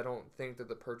I don't think that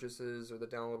the purchases or the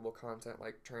downloadable content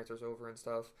transfers over and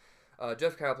stuff.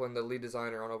 Jeff Kaplan, the lead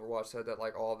designer on Overwatch, said that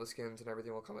all the skins and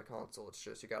everything will come to console. It's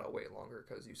just you gotta wait longer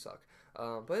because you suck.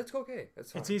 But it's okay.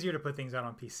 It's fine. It's easier to put things out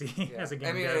on PC as a game.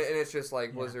 I mean, and it's just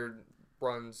Blizzard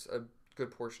runs a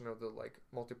good portion of the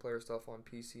multiplayer stuff on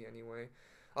PC anyway.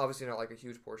 Obviously not a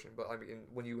huge portion, but I mean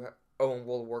when you own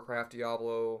World of Warcraft,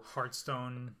 Diablo,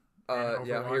 Hearthstone.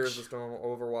 Heroes of the Storm,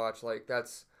 Overwatch,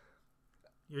 that's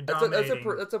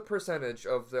that's a percentage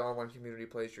of the online community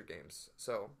plays your games.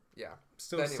 So yeah,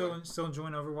 still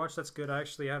enjoying Overwatch. That's good. I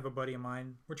actually have a buddy of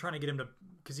mine. We're trying to get him to,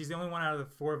 because he's the only one out of the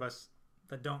four of us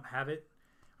that don't have it.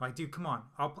 I'm like, dude, come on.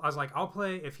 I was like, I'll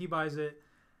play if he buys it,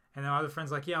 and then my other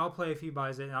friend's like, yeah, I'll play if he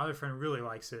buys it, and our other friend really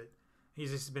likes it. He's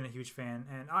just been a huge fan.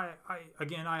 And I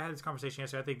had this conversation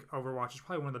yesterday. I think Overwatch is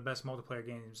probably one of the best multiplayer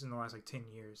games in the last 10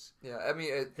 years. Yeah, I mean,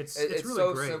 it's really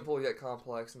so great. Simple yet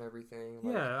complex and everything.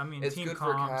 Yeah, I mean, it's team good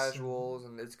for casuals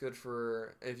and it's good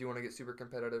for if you want to get super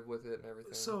competitive with it and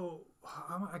everything. So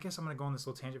I guess I'm going to go on this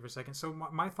little tangent for a second. So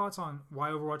my thoughts on why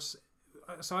Overwatch.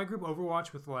 So I group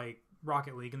Overwatch with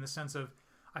Rocket League in the sense of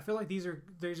I feel like these are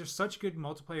such good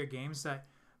multiplayer games that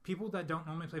people that don't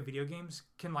normally play video games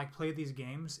can play these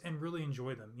games and really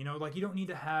enjoy them. You don't need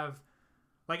to have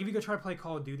if you go try to play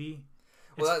Call of Duty.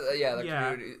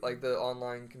 Community, the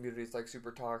online community is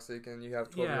super toxic, and you have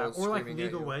 12-year-olds or screaming League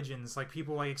at of you. Legends.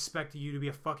 People expect you to be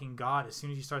a fucking god as soon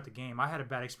as you start the game. I had a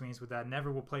bad experience with that.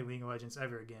 Never will play League of Legends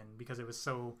ever again because it was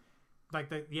so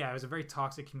it was a very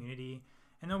toxic community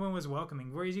and no one was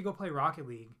welcoming. Whereas you go play Rocket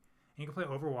League. You can play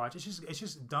Overwatch. It's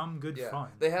just dumb good fun.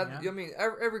 They have. I mean,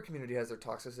 every community has their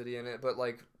toxicity in it, but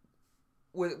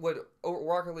what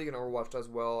Rocket League and Overwatch does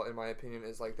well, in my opinion,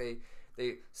 is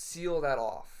they seal that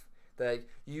off. That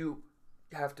you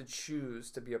have to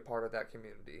choose to be a part of that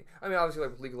community. I mean, obviously,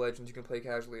 with League of Legends, you can play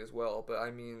casually as well. But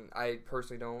I mean, I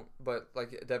personally don't. But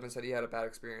Devin said, he had a bad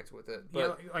experience with it.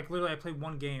 But, literally, I played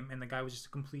one game and the guy was just a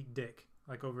complete dick.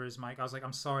 Over his mic, I was like,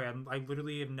 "I'm sorry, I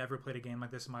literally have never played a game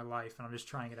like this in my life, and I'm just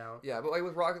trying it out." Yeah, but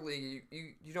with Rocket League,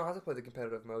 you don't have to play the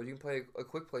competitive mode. You can play a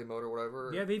quick play mode or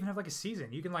whatever. Yeah, they even have a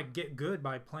season. You can get good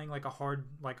by playing a hard,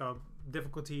 a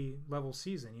difficulty level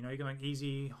season. You can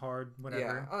easy, hard,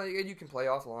 whatever. Yeah, and you can play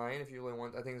offline if you really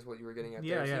want. I think is what you were getting at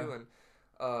there too. Yeah. And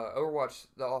Overwatch,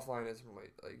 the offline is really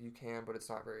you can, but it's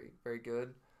not very very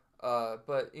good.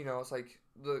 But it's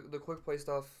the quick play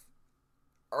stuff.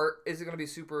 Is it going to be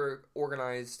super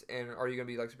organized, and are you going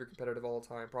to be super competitive all the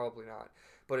time? Probably not.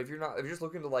 But if you're just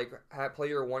looking to play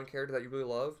your one character that you really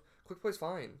love, Quick play's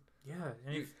fine. Yeah,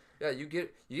 and you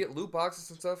get loot boxes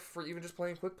and stuff for even just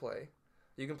playing quick play.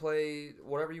 You can play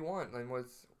whatever you want. And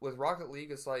with Rocket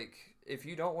League, it's like if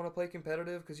you don't want to play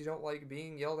competitive because you don't like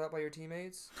being yelled at by your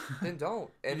teammates, then don't.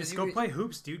 And just go play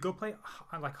hoops, dude. Go play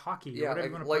like hockey. Yeah, or whatever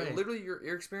you want to play. Literally,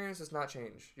 your experience does not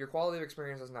change. Your quality of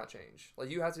experience does not change. Like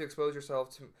you have to expose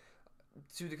yourself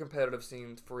to the competitive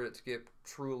scene for it to get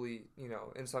truly,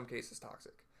 in some cases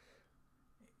toxic.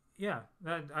 Yeah,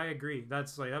 I agree. That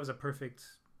was a perfect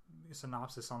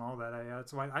synopsis on all that.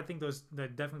 That's why I think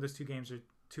definitely those two games are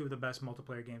two of the best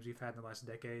multiplayer games we've had in the last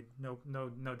decade. No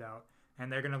doubt.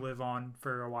 And they're gonna live on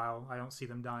for a while. I don't see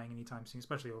them dying anytime soon,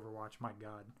 especially Overwatch. My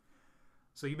God.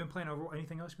 So you've been playing Overwatch?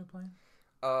 Anything else you've been playing?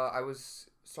 I was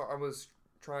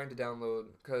trying to download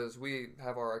because we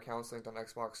have our accounts linked on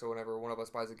Xbox. So whenever one of us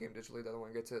buys a game digitally, the other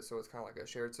one gets it. So it's kind of like a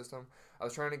shared system. I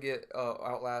was trying to get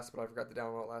Outlast, but I forgot to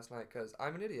download it last night because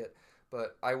I'm an idiot.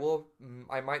 But I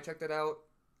might check that out.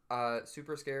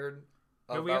 Super scared.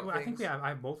 I think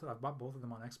I've bought both of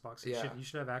them on Xbox. So you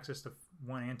should have access to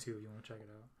 1 and 2 if you want to check it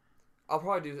out.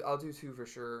 I'll do 2 for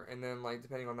sure, and then like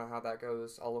depending on how that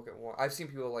goes, I'll look at 1. I've seen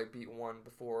people like beat 1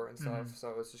 before and stuff,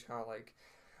 so it's just kind of like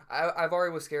I've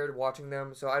already was scared watching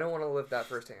them, so I don't want to live that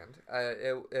firsthand.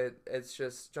 It's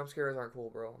just jump scares aren't cool,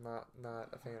 bro. I'm not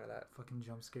a fan of that. Fucking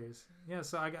jump scares. Yeah,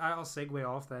 so I'll segue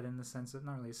off that in the sense of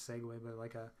not really a segue, but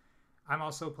like I'm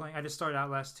also playing. I just started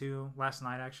Outlast 2 last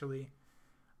night actually.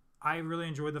 I really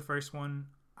enjoyed the first one.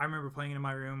 I remember playing it in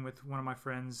my room with one of my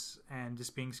friends and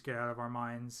just being scared out of our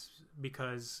minds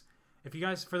because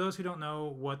for those who don't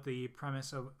know what the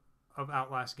premise of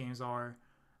Outlast games are,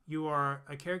 you are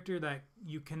a character that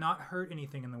you cannot hurt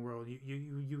anything in the world.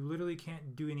 You literally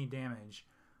can't do any damage.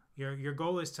 Your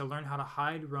goal is to learn how to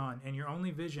hide, run, and your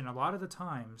only vision a lot of the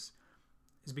times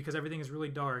is because everything is really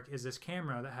dark is this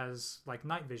camera that has like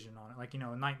night vision on it, like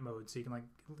night mode, so you can like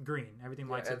green, everything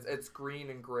lights up. It's green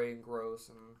and gray and gross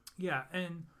and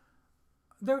and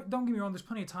don't get me wrong, there's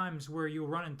plenty of times where you'll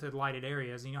run into lighted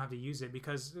areas and you don't have to use it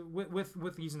because with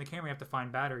using the camera you have to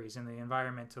find batteries in the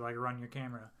environment to like run your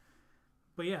camera.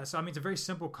 But yeah, so I mean it's a very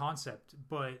simple concept,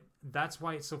 but that's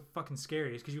why it's so fucking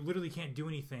scary, is because you literally can't do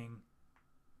anything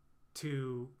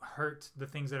to hurt the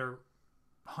things that are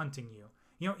hunting you.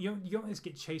 You don't just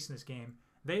get chased in this game.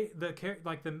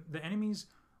 The enemies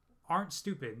aren't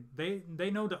stupid.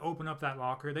 They know to open up that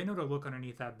locker. They know to look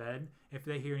underneath that bed if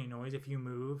they hear any noise, if you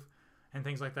move, and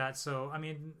things like that. So I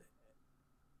mean,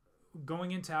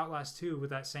 going into Outlast 2 with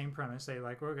that same premise, they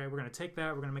like, okay, we're gonna take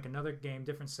that. We're gonna make another game,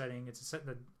 different setting. It's set in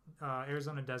the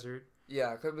Arizona desert.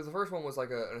 Yeah, because the first one was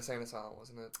like an insane asylum,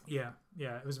 wasn't it? Yeah.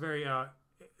 It was very.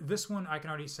 This one I can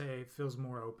already say feels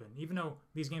more open, even though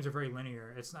these games are very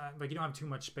linear. It's not like you don't have too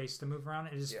much space to move around.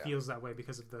 It just feels that way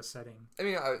because of the setting. I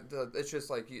mean, it's just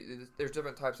like there's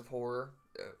different types of horror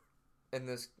in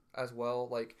this as well.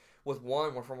 Like with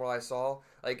one, from what I saw,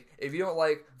 like if you don't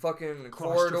like fucking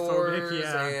corridors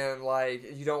and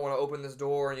like you don't want to open this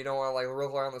door and you don't want to like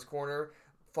look around this corner,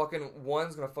 fucking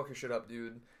one's gonna fuck your shit up,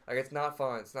 dude. Like it's not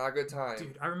fun. It's not a good time.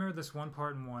 Dude, I remember this one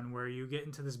part in 1 where you get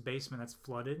into this basement that's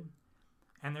flooded.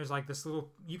 And there's like this little,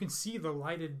 you can see the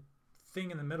lighted thing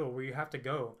in the middle where you have to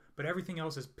go, but everything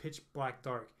else is pitch black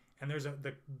dark. And there's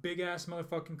the big ass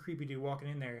motherfucking creepy dude walking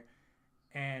in there.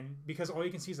 And because all you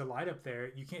can see is the light up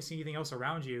there, you can't see anything else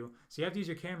around you. So you have to use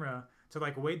your camera to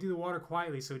like wade through the water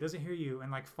quietly so he doesn't hear you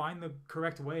and like find the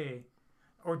correct way.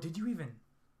 Or did you even,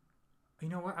 you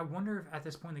know what? I wonder if at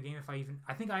this point in the game,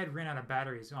 I think I had ran out of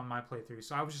batteries on my playthrough.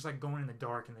 So I was just like going in the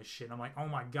dark and this shit. And I'm like, oh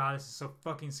my God, this is so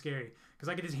fucking scary. Because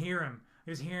I could just hear him. I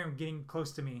just hear him getting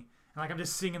close to me. And like I'm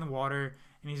just sitting in the water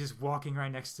and he's just walking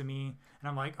right next to me. And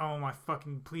I'm like, oh my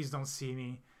fucking, please don't see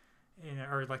me.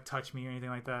 Or like touch me or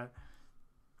anything like that.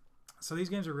 So these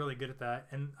games are really good at that.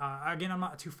 And again, I'm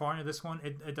not too far into this one.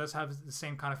 It does have the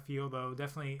same kind of feel though.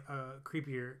 Definitely a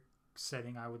creepier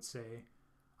setting, I would say.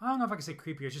 I don't know if I can say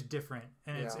creepier. It's just different.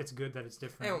 And it's good that it's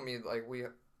different.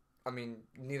 I mean,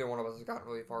 neither one of us has gotten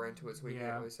really far into it, so we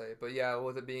can't really say. But yeah,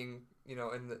 with it being, in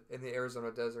the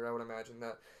Arizona desert, I would imagine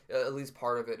that at least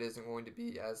part of it isn't going to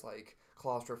be as like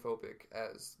claustrophobic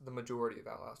as the majority of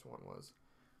Outlast 1 was.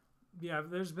 Yeah,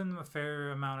 there's been a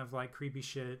fair amount of like creepy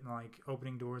shit and like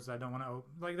opening doors that I don't want to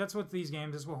open. Like that's what these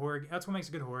games, that's what makes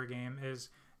a good horror game, is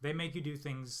they make you do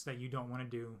things that you don't want to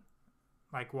do.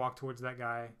 Like walk towards that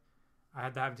guy. I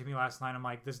had that happen to me last night. I'm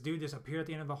like, this dude just appeared at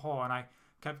the end of the hall, and I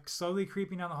kept slowly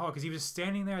creeping down the hall because he was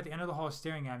standing there at the end of the hall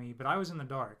staring at me, but I was in the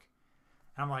dark.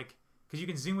 And I'm like, because you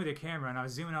can zoom with your camera, and I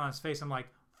was zooming on his face. I'm like,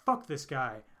 fuck this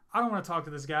guy. I don't want to talk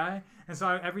to this guy. And so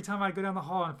every time I'd go down the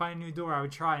hall and find a new door, I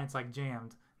would try, and it's like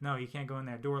jammed. No, you can't go in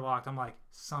there. Door locked. I'm like,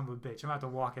 son of a bitch. I'm about to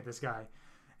walk at this guy.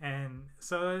 And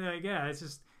so yeah, it's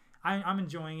just I'm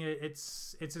enjoying it.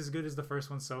 It's as good as the first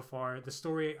one so far. The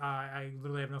story, I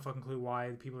literally have no fucking clue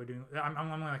why people are doing.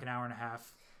 I'm only like an hour and a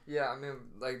half. Yeah, I mean,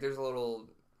 like, there's a little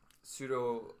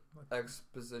pseudo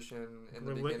exposition in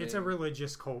the beginning. It's a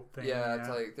religious cult thing. Yeah, it's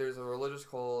like there's a religious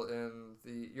cult, and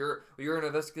you're an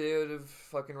investigative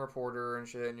fucking reporter and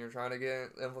shit, and you're trying to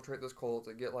infiltrate this cult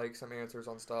to get like some answers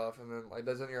on stuff, and then like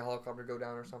doesn't your helicopter go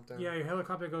down or something? Yeah, your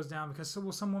helicopter goes down because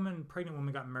some pregnant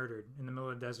woman got murdered in the middle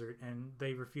of the desert, and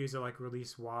they refused to like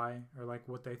release why or like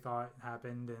what they thought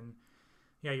happened, and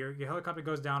yeah, your helicopter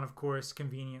goes down, of course,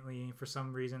 conveniently for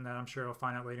some reason that I'm sure I'll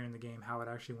find out later in the game how it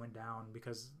actually went down,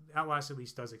 because Outlast at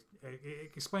least does it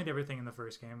explained everything in the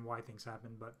first game, why things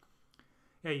happened. But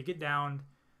yeah, you get down,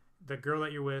 the girl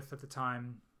that you're with at the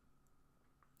time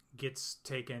gets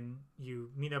taken, you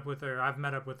meet up with her. I've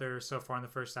met up with her so far in the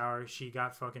first hour. She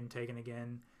got fucking taken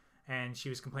again, and she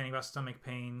was complaining about stomach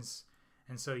pains,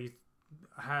 and so you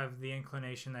have the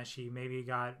inclination that she maybe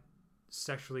got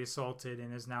sexually assaulted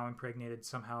and is now impregnated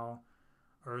somehow,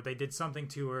 or they did something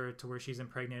to her to where she's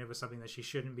impregnated with something that she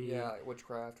shouldn't be. Yeah, like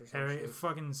witchcraft or something.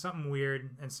 Fucking something weird,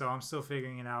 and so I'm still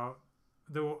figuring it out.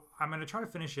 Though I'm gonna try to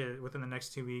finish it within the next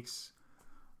 2 weeks.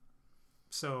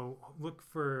 So look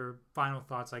for final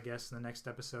thoughts, I guess, in the next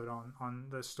episode on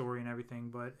the story and everything.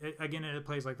 But it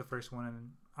plays like the first one,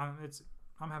 and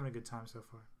I'm having a good time so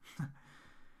far.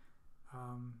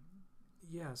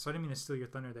 Yeah, so I didn't mean to steal your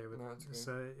thunder there. No, it's okay.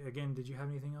 So again, did you have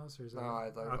anything else? Or is no,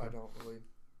 that... I don't really.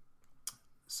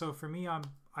 So for me,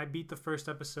 I beat the first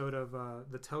episode of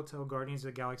the Telltale Guardians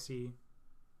of the Galaxy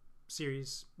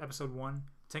series, episode 1,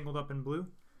 Tangled Up in Blue.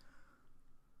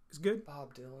 It's good.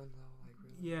 Bob Dylan, though, like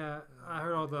really. Yeah, I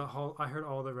heard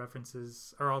all the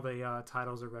references, or all the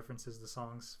titles or references to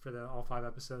songs for all 5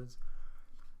 episodes.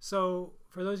 So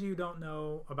for those of you who don't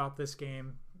know about this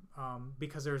game,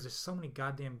 because there's just so many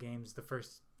goddamn games the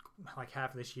first like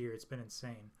half of this year, it's been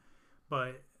insane.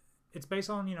 But it's based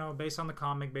on the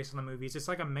comic, based on the movies. It's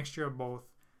like a mixture of both.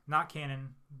 Not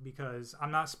canon, because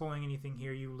I'm not spoiling anything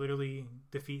here. You literally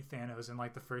defeat Thanos in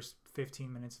like the first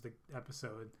 15 minutes of the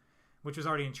episode, which was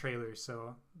already in trailers,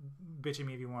 so bitch at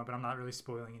me if you want, but I'm not really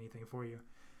spoiling anything for you.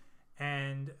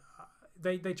 And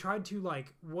they tried to,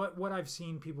 like, what I've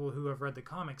seen people who have read the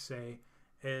comic say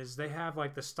is they have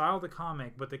like the style of the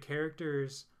comic, but the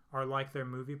characters are like their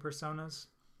movie personas,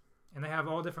 and they have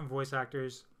all different voice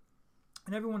actors,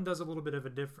 and everyone does a little bit of a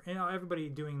different. Everybody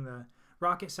doing the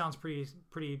Rocket sounds pretty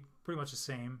much the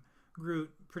same.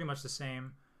 Groot pretty much the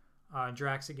same.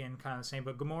 Drax again kind of the same,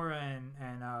 but Gamora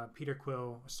and Peter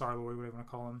Quill, Star-Lord, whatever you want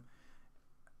to call them,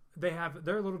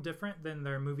 they're a little different than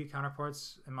their movie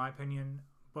counterparts in my opinion.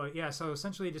 But yeah, so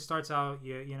essentially it just starts out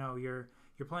you're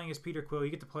playing as Peter Quill. You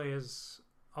get to play as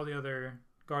all the other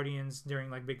Guardians during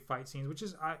like big fight scenes, which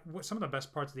is some of the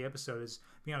best parts of the episode is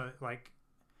like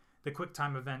the quick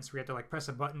time events where you have to like press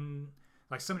a button,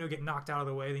 like somebody will get knocked out of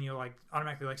the way, then you'll like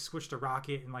automatically like switch to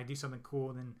Rocket and like do something cool,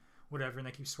 and then whatever, and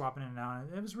they keep swapping in and out.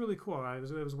 It was really cool. It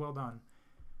was well done.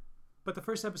 But the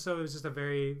first episode was just a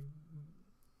very,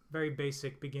 very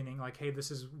basic beginning. Like, hey, this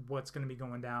is what's going to be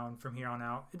going down from here on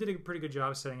out. It did a pretty good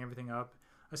job of setting everything up.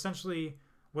 Essentially,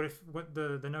 what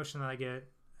the notion that I get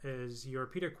is you're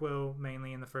Peter Quill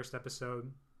mainly in the first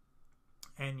episode,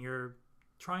 and you're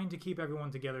trying to keep everyone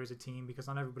together as a team because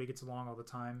not everybody gets along all the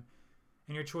time.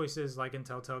 And your choices, like in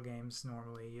Telltale games,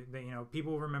 normally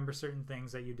people remember certain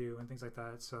things that you do and things like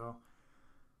that. So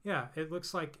yeah, it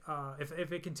looks like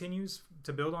if it continues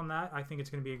to build on that, I think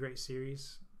it's going to be a great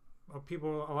series. A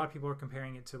lot of people are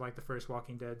comparing it to like the first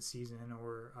Walking Dead season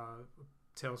or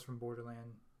Tales from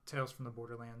the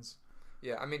Borderlands.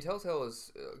 Yeah, I mean, Telltale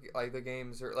is like the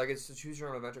games are like it's a choose your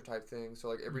own adventure type thing. So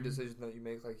like every decision that you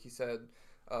make, like he said,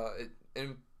 it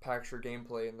impacts your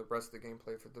gameplay and the rest of the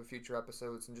gameplay for the future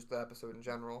episodes and just the episode in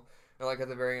general. And like at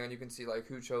the very end, you can see like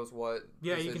who chose what.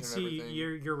 Yeah, you can see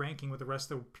your ranking with the rest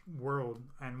of the world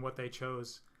and what they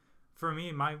chose. For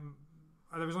me,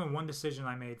 there was only one decision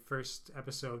I made first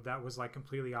episode that was like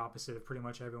completely opposite of pretty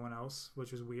much everyone else,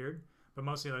 which was weird. But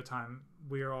most of the other time,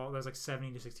 there's like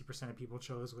 70 to 60% of people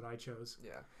chose what I chose.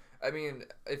 Yeah. I mean,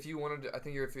 if you wanted to, I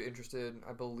think if you're interested,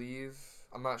 I believe,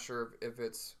 I'm not sure if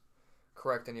it's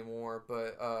correct anymore,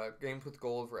 but Games with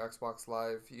Gold for Xbox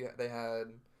Live, they had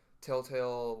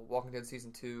Telltale Walking Dead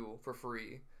Season 2 for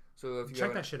free. So if you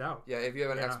check that shit out. Yeah, if you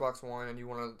have an Xbox One and you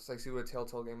want to like see what a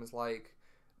Telltale game is like,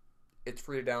 it's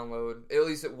free to download. At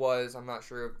least it was. I'm not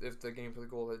sure if the Games with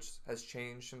Gold has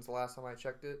changed since the last time I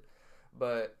checked it.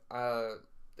 But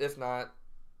if not,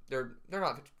 they're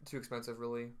not too expensive,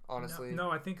 really. Honestly,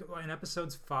 no. I think an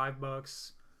episode's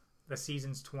 $5. The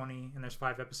season's $20, and there's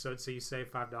 5 episodes, so you save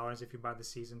 $5 if you buy the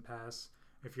season pass.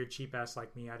 If you're cheap ass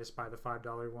like me, I just buy the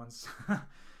 $5 ones.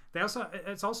 It's on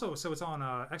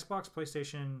Xbox,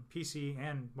 PlayStation, PC,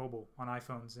 and mobile on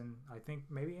iPhones, and I think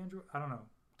maybe Android. I don't know.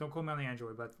 Don't quote me on the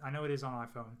Android, but I know it is on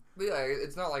iPhone. But yeah,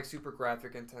 it's not like super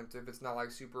graphic intensive. It's not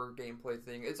like super gameplay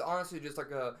thing. It's honestly just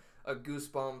like a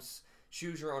Goosebumps,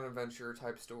 choose your own adventure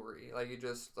type story. Like you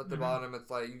just at the bottom, it's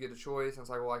like you get a choice, and it's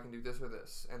like, well, I can do this or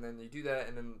this, and then you do that,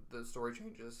 and then the story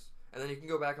changes, and then you can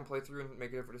go back and play through and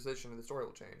make a different decision, and the story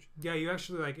will change. Yeah, you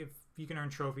actually like if you can earn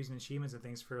trophies and achievements and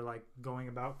things for like going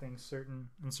about things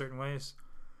in certain ways.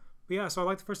 But yeah, so I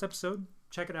liked the first episode.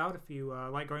 Check it out if you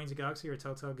like Guardians of the Galaxy or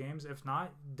Telltale Games. If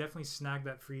not, definitely snag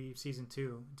that free season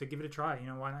 2 to give it a try. You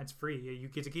know, why not? It's free. You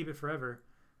get to keep it forever.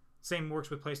 Same works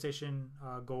with PlayStation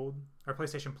Gold or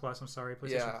PlayStation Plus. I'm sorry,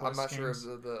 PlayStation Plus. I'm not games.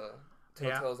 sure if the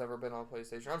Telltale's ever been on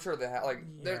PlayStation. I'm sure they have. Like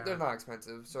they're not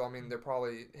expensive, so I mean they're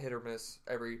probably hit or miss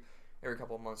every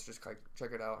couple of months. Just like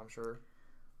check it out. I'm sure.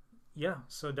 Yeah,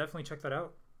 so definitely check that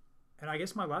out. And I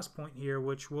guess my last point here,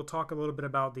 which we'll talk a little bit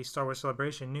about the Star Wars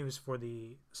Celebration news for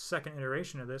the second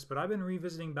iteration of this, but I've been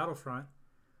revisiting Battlefront,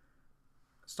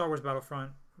 Star Wars Battlefront,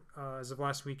 as of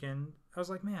last weekend. I was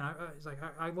like, man,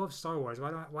 I love Star Wars.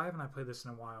 Why haven't I played this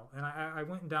in a while? And I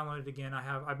went and downloaded it again.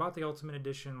 I bought the Ultimate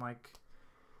Edition like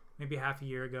maybe half a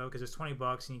year ago because it's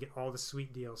 $20 and you get all the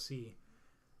sweet DLC.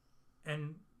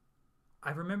 And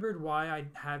I remembered why I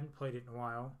hadn't played it in a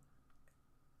while,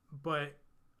 but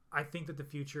I think that the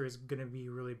future is going to be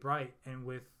really bright, and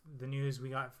with the news we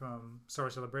got from Star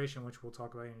Wars Celebration, which we'll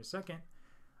talk about in a second,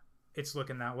 it's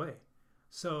looking that way.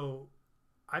 So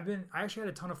I actually had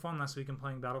a ton of fun last week in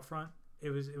playing Battlefront.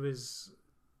 It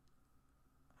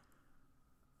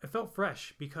felt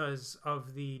fresh because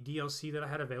of the DLC that I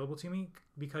had available to me,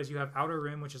 because you have Outer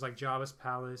Rim, which is like Jabba's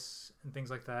palace and things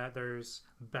like that. There's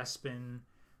Bespin,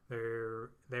 there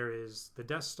is the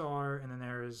Death Star, and then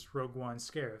there is Rogue One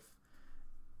Scarif.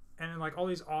 And like all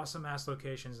these awesome ass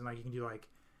locations, and like you can do like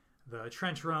the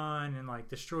trench run and like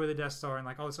destroy the Death Star and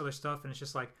like all this other stuff, and it's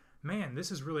just like, man,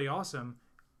 this is really awesome.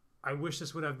 I wish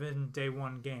this would have been day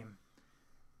one game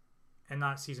and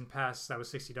not season pass that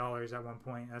was $60 at one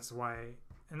point. That's why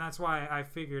I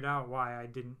figured out why I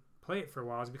didn't play it for a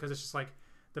while, is because it's just like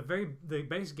the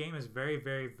base game is very,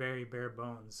 very, very bare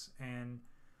bones. And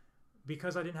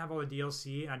because I didn't have all the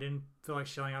DLC, I didn't feel like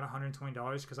shelling out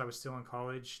 $120 because I was still in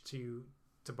college to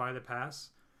buy the pass,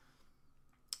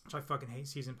 which I fucking hate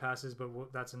season passes, but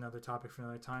that's another topic for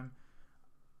another time.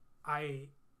 I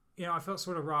felt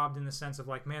sort of robbed in the sense of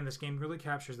like, man, this game really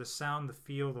captures the sound, the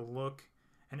feel, the look,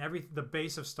 and the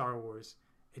base of Star Wars.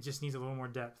 It just needs a little more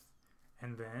depth.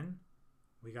 And then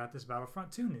we got this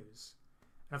Battlefront 2 news.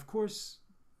 And of course,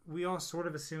 we all sort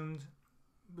of assumed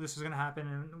this was going to happen,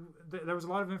 and there was a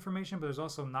lot of information, but there's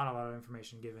also not a lot of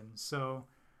information given. So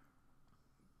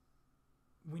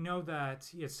we know that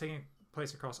it's taking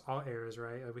place across all eras,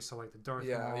 right? Like we saw like the Darth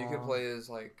Maul. You can play as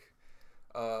like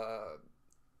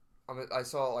I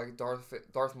saw like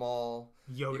Darth Maul,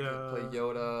 Yoda, you can play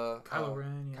Yoda, Kylo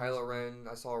Ren. Kylo Ren.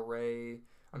 I saw Rey.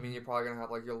 I mean, you're probably gonna have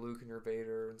like your Luke and your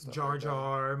Vader and stuff. Jar like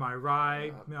Jar, that. am I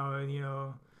right?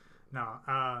 No,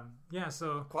 yeah.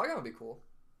 So Qui-Gon would be cool.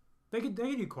 They could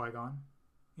do Qui-Gon.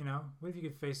 You know, what if you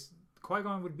could face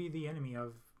Qui-Gon? Would be the enemy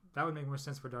of that. Would make more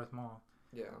sense for Darth Maul.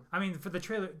 Yeah. I mean, for the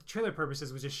trailer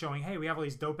purposes, was just showing, hey, we have all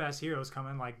these dope ass heroes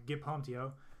coming. Like, get pumped,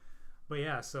 yo. But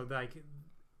yeah, so like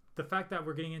the fact that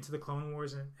we're getting into the Clone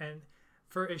Wars and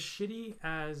for as shitty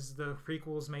as the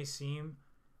prequels may seem,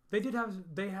 they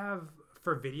have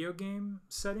for video game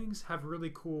settings have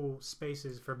really cool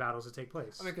spaces for battles to take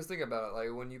place. I mean, because think about it,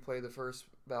 like when you play the first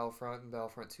Battlefront and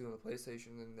Battlefront 2 on the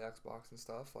PlayStation and the Xbox and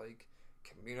stuff, like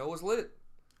Kamino was lit.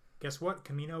 Guess what?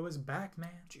 Kamino is back, man.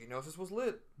 Geonosis was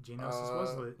lit.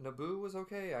 Was lit. Naboo was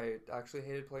okay. I actually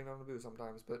hated playing on Naboo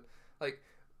sometimes, but like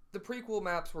the prequel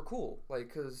maps were cool.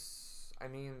 Like, cause I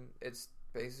mean, it's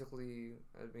basically,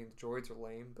 the droids are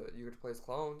lame, but you get to play as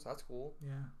clones. That's cool.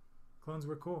 Yeah, clones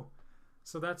were cool.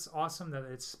 So that's awesome that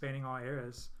it's spanning all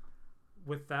eras.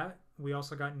 With that, we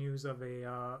also got news of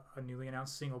a newly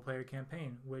announced single-player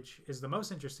campaign, which is the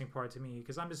most interesting part to me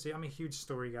because I'm a huge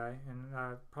story guy, and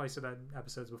I probably said that in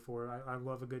episodes before. I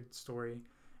love a good story,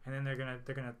 and then they're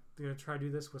gonna try to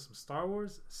do this with some Star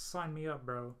Wars. Sign me up,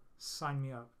 bro. Sign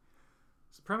me up.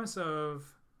 So the premise of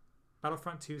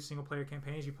Battlefront 2 single-player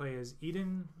campaign is you play as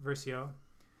Eden Versio.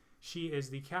 She is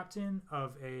the captain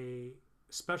of a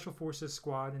special forces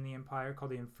squad in the Empire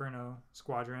called the Inferno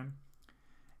Squadron.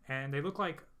 And they look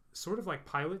like sort of like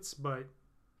pilots, but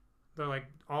they're like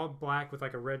all black with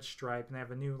like a red stripe, and they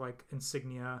have a new like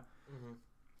insignia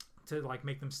to like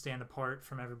make them stand apart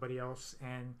from everybody else.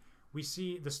 And we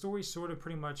see the story sort of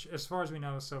pretty much, as far as we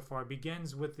know so far,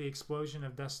 begins with the explosion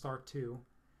of Death Star 2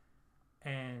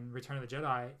 and Return of the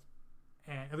Jedi.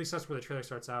 And at least that's where the trailer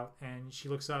starts out. And she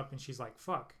looks up and she's like,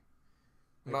 fuck.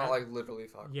 Not like literally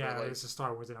fuck. Yeah, like, this is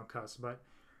Star Wars, they don't cuss. But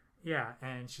yeah,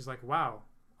 and she's like, wow,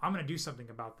 I'm going to do something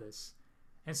about this.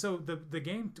 And so the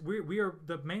game, we are,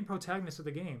 the main protagonist of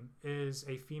the game is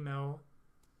a female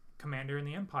commander in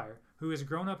the Empire who has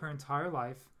grown up her entire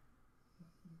life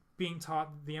being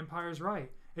taught the Empire is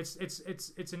right. It's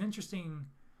an interesting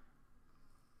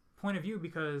point of view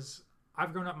because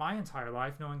I've grown up my entire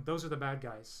life knowing those are the bad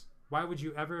guys. Why would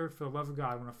you ever, for the love of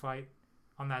God, want to fight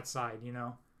on that side? You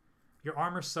know, your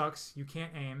armor sucks. You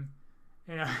can't aim.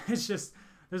 You know, it's just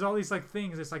there's all these like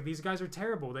things. It's like these guys are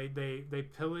terrible. They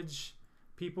pillage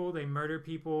people. They murder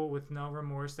people with no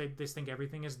remorse. They just think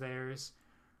everything is theirs.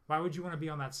 Why would you want to be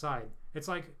on that side? It's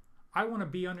like I want to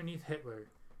be underneath Hitler.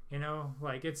 You know,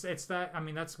 like it's that. I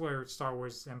mean, that's where Star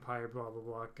Wars Empire, blah blah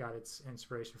blah, got its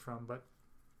inspiration from. But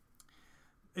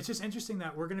it's just interesting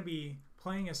that we're going to be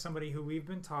playing as somebody who we've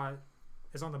been taught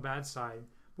is on the bad side,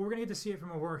 but we're going to get to see it from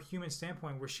a more human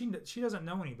standpoint, where she doesn't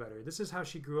know any better. This is how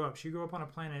she grew up. She grew up on a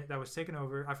planet that was taken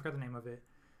over. I forgot the name of it.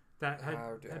 That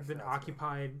had been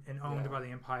occupied and owned by the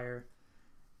Empire.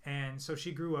 And so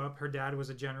she grew up. Her dad was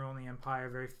a general in the Empire,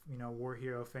 very war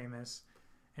hero, famous,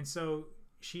 and so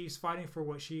she's fighting for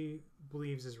what she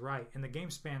believes is right. And the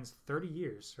game spans 30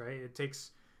 years, right? It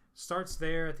starts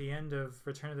there at the end of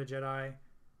Return of the Jedi,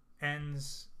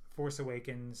 ends Force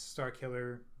Awakens,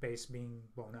 Starkiller base being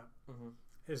blown up,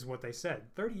 is what they said.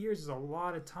 30 years is a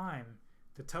lot of time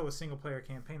to tell a single player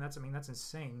campaign. That's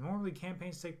insane. Normally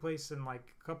campaigns take place in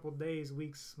like a couple days,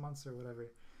 weeks, months, or whatever.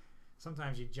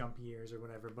 Sometimes you jump years or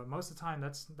whatever, but most of the time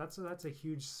that's a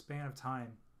huge span of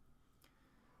time.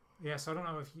 Yeah, so I don't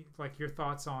know if you, like, your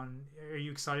thoughts on, are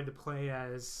you excited to play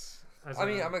as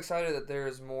I'm excited that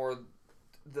there's more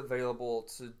available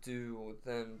to do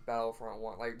than Battlefront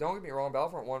 1. Like, don't get me wrong,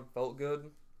 Battlefront 1 felt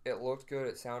good. It looked good.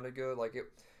 It sounded good.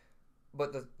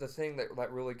 But the thing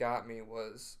that really got me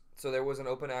was, so there was an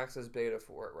open access beta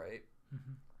for it, right?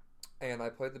 Mm-hmm. And I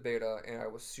played the beta, and I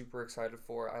was super excited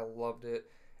for it. I loved it.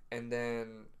 And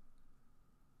then,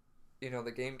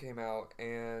 the game came out,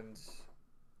 and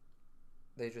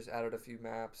they just added a few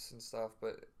maps and stuff,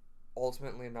 but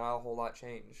ultimately not a whole lot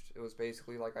changed. It was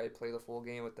basically like I played the full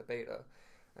game with the beta.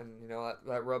 And,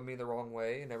 that rubbed me the wrong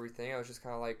way and everything. I was just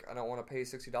kind of like, I don't want to pay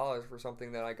 $60 for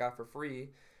something that I got for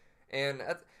free. And,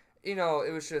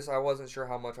 it was just, I wasn't sure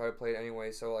how much I would play it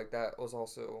anyway. So, like, that was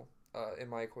also in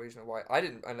my equation of why I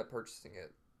didn't end up purchasing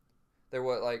it. There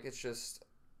was, like, it's just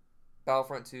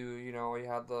Battlefront 2, you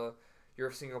had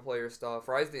your single player stuff.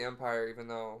 Rise of the Empire, even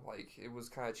though, like, it was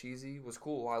kind of cheesy, was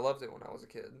cool. I loved it when I was a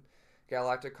kid.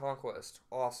 Galactic Conquest,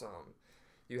 awesome.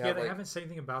 They haven't said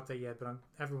anything about that yet, but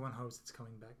everyone hopes it's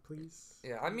coming back, please.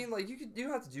 Yeah, I mean, like, you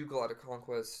don't have to do Galactic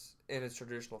Conquest in its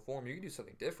traditional form. You can do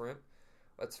something different.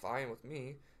 That's fine with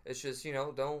me. It's just,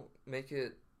 don't make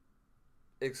it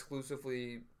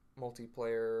exclusively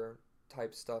multiplayer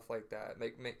type stuff like that.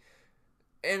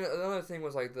 And another thing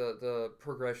was, like, the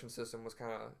progression system was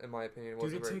kind of, in my opinion,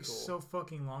 wasn't very cool. Dude, it takes so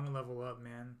fucking long to level up,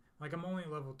 man. Like, I'm only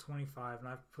at level 25, and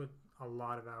I've put a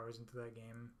lot of hours into that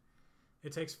game.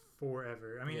 It takes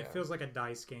forever. I mean, It feels like a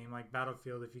dice game, like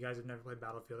Battlefield. If you guys have never played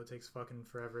Battlefield, it takes fucking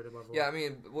forever to level up. Yeah, I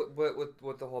mean,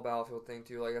 with the whole Battlefield thing,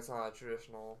 too, like, it's not a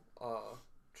traditional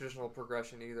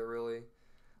progression either, really.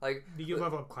 Like, you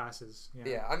level up classes.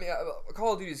 Yeah, I mean,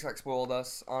 Call of Duty's like spoiled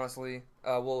us, honestly.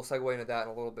 We'll segue into that in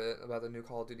a little bit about the new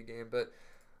Call of Duty game, but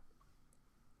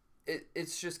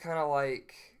it's just kind of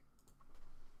like,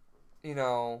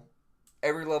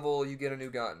 every level you get a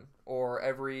new gun, or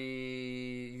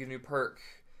you get a new perk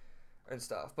and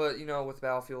stuff. But, with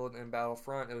Battlefield and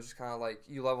Battlefront, it was just kind of like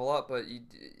you level up, but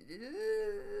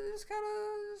it's kind of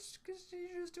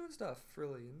you're just doing stuff,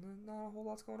 really, and not a whole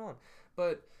lot's going on.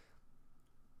 But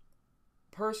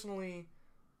personally,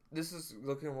 this is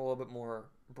looking a little bit more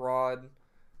broad.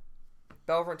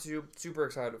 Battlefront 2, super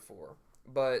excited for.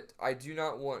 But I do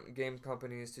not want game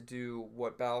companies to do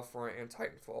what Battlefront and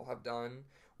Titanfall have done,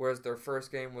 whereas their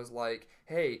first game was like,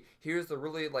 hey, here's the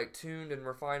really, like, tuned and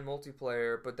refined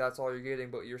multiplayer, but that's all you're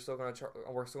getting, but we're still gonna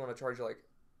charge you like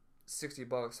 $60.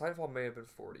 Titanfall may have been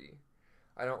 $40.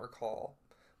 I don't recall.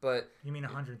 But you mean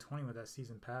 120 with that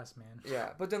season pass, man?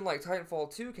 Yeah, but then, like,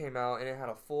 Titanfall 2 came out, and it had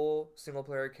a full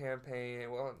single-player campaign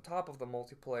on top of the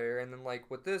multiplayer, and then, like,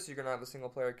 with this, you're gonna have a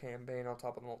single-player campaign on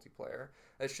top of the multiplayer.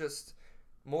 It's just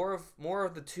more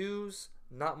of the twos,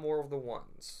 not more of the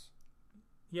ones.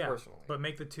 Yeah, personally. But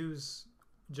make the twos,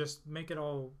 just make it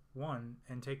all one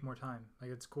and take more time. Like,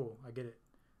 it's cool. I get it.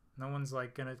 No one's,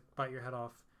 like, gonna bite your head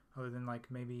off other than like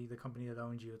maybe the company that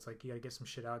owns you. It's like you gotta get some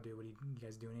shit out, dude. What are you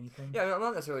guys doing? Anything? Yeah, I mean, I'm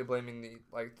not necessarily blaming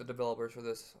the developers for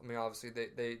this. I mean, obviously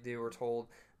they were told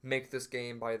make this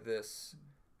game by this,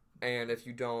 and if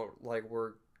you don't, like,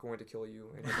 we're going to kill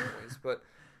you in different ways. But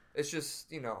it's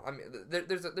just, you know, I mean,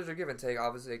 there's a give and take.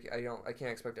 Obviously, I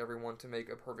can't expect everyone to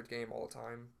make a perfect game all the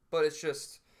time, but it's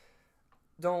just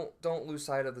don't lose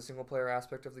sight of the single player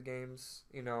aspect of the games.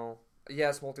 You know,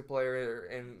 yes,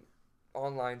 multiplayer and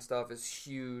online stuff is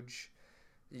huge.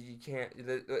 You can't.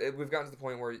 We've gotten to the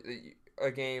point where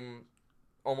a game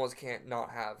almost can't not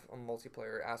have a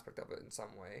multiplayer aspect of it in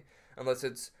some way, unless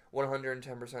it's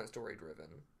 110% story driven.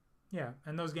 Yeah,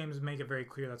 and those games make it very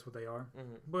clear that's what they are.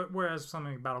 Mm-hmm. But whereas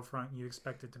something like Battlefront, you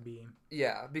expect it to be.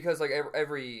 Yeah, because like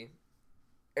every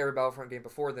Battlefront game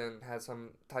before then had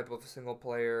some type of single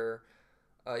player.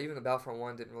 Even the Battlefront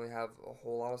 1 didn't really have a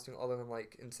whole lot of single, other than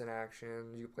like instant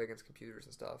action. You could play against computers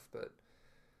and stuff, but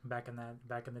back in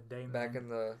the day, man. back in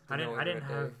the I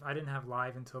didn't have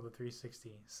live until the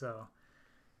 360. So,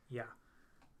 yeah.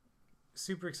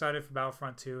 Super excited for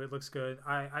Battlefront 2. It looks good.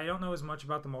 I don't know as much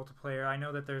about the multiplayer. I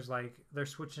know that there's like they're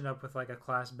switching up with like a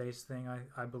class-based thing,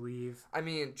 I believe. I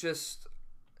mean, just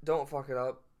don't fuck it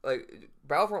up. Like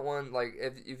Battlefront 1, like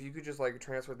if you could just like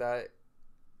transfer that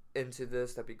into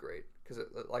this, that'd be great. Because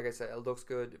like I said, it looks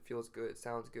good, it feels good, it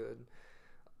sounds good.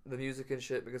 The music and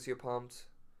shit because you're pumped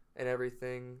and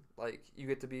everything. Like you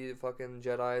get to be fucking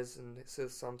Jedis and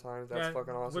Sith sometimes. That's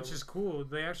fucking awesome. Which is cool.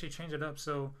 They actually changed it up.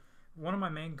 So one of my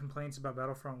main complaints about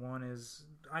Battlefront 1 is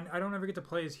I don't ever get to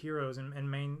play as heroes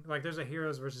and main, like there's a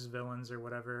heroes versus villains or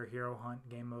whatever hero hunt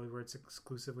game mode where it's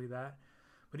exclusively that.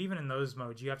 But even in those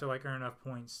modes, you have to like earn enough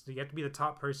points. You have to be the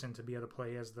top person to be able to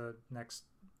play as the next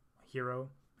hero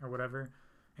or whatever,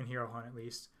 in Hero Hunt at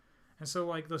least. And so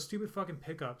like those stupid fucking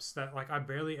pickups that like I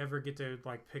barely ever get to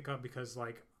like pick up because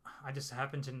like I just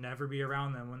happen to never be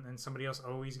around them and somebody else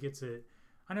always gets it.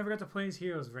 I never got to play as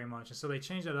heroes very much, and so they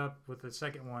changed it up with the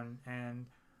second one and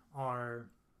are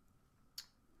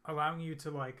allowing you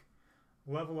to like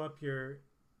level up your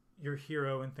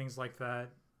hero and things like that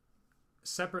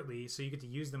separately, so you get to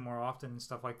use them more often and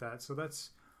stuff like that. So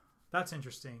that's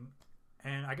interesting.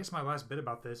 And I guess my last bit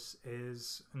about this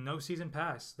is no season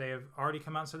pass. They have already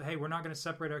come out and said, hey, we're not going to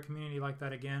separate our community like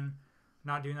that again.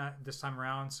 Not doing that this time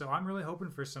around. So I'm really hoping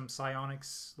for some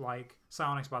Psyonix, like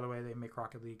Psyonix, by the way, they make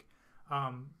Rocket League.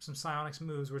 Some Psyonix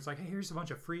moves where it's like, hey, here's a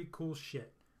bunch of free cool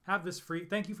shit. Have this free.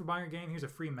 Thank you for buying your game. Here's a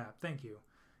free map. Thank you.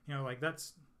 You know, like that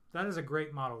is a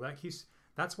great model.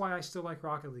 That's why I still like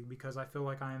Rocket League, because I feel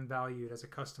like I am valued as a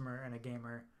customer and a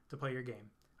gamer to play your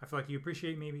game. I feel like you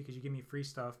appreciate me because you give me free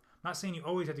stuff. I'm not saying you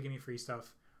always have to give me free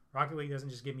stuff. Rocket League doesn't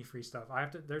just give me free stuff.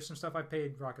 There's some stuff I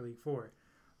paid Rocket League for.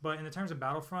 But in the terms of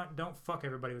Battlefront, don't fuck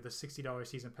everybody with a $60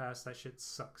 season pass. That shit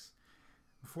sucks.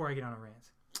 Before I get on a rant,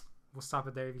 we'll stop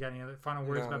it there. If you got any other final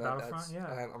words about Battlefront,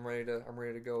 yeah, I'm ready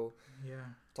to go. Yeah,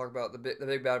 talk about the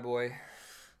big bad boy.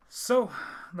 So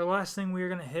the last thing we're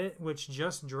gonna hit, which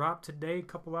just dropped today, a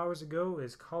couple hours ago,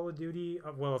 is Call of Duty.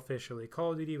 Well, officially,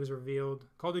 Call of Duty was revealed.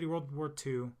 Call of Duty World War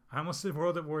II. I almost said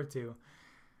World at War II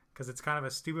because it's kind of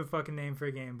a stupid fucking name for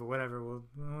a game, but whatever. We'll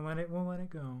let it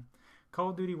go. Call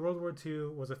of Duty World War II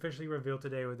was officially revealed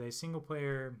today with a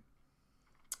single-player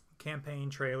campaign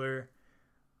trailer,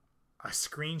 a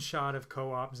screenshot of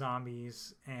co-op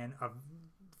zombies, and a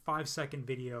 5-second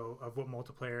video of what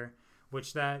multiplayer.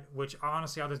 Which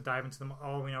honestly, I'll just dive into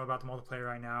all we know about the multiplayer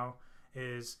right now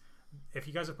is, if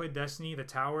you guys have played Destiny, the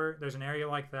tower, there's an area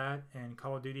like that in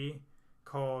Call of Duty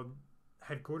called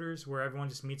Headquarters, where everyone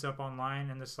just meets up online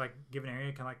and this like given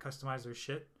area can like customize their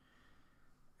shit.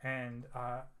 And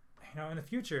in the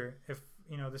future, if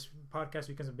this podcast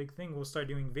becomes a big thing, we'll start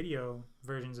doing video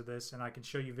versions of this, and I can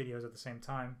show you videos at the same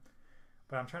time.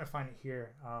 But I'm trying to find it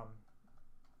here.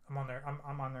 I'm on there.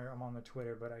 I'm on their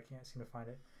Twitter, but I can't seem to find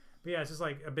it. But yeah, it's just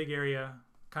like a big area,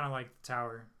 kind of like the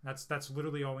tower. That's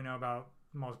literally all we know about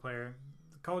multiplayer.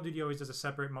 Call of Duty always does a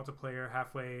separate multiplayer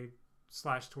halfway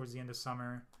 / towards the end of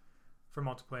summer for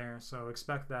multiplayer, so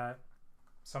expect that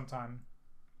sometime.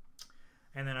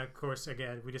 And then, of course,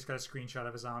 again, we just got a screenshot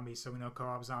of a zombie, so we know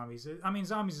co-op zombies. I mean,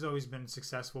 zombies has always been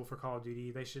successful for Call of Duty.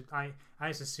 They should. I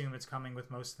just assume it's coming with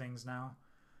most things now.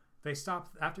 They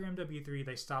stopped after MW3.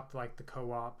 They stopped like the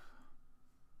co-op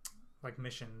like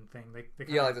mission thing. They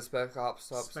kinda, like the Spec Ops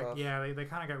stuff. Yeah, they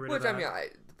kind of got rid of that. Which, I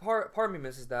mean, part of me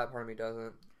misses that, part of me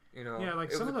doesn't. Yeah, like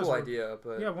it some was of a cool those idea,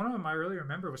 but yeah, one of them I really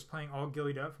remember was playing all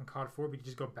gillied up from COD 4, but you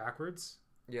just go backwards.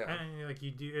 Yeah, and like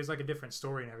you do, it was like a different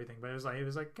story and everything, but it was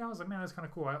like I was like, man, that's kind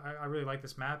of cool. I really like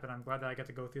this map, and I'm glad that I got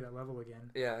to go through that level again.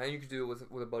 Yeah, and you could do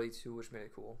it with a buddy too, which made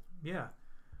it cool. Yeah,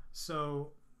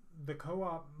 so the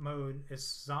co-op mode is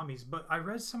zombies, but I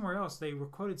read somewhere else they were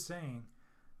quoted saying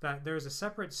that there's a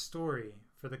separate story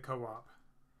for the co-op.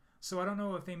 So I don't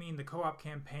know if they mean the co-op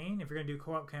campaign. If you're gonna do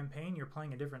co-op campaign, you're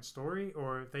playing a different story,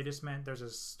 or if they just meant there's a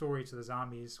story to the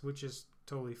zombies, which is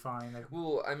totally fine.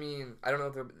 Well, I mean, I don't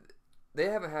know if they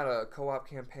haven't had a co-op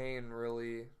campaign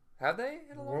really. Have they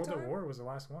in a long time? World at War was the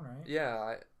last one, right?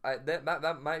 Yeah,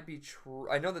 that might be true.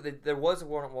 I know that there was a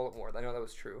World at War. I know that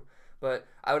was true, but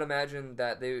I would imagine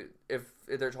that if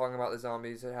they're talking about the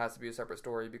zombies, it has to be a separate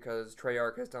story because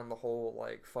Treyarch has done the whole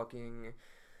like fucking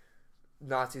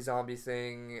Nazi zombie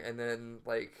thing, and then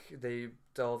like they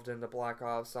delved into Black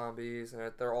Ops zombies,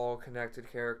 and they're all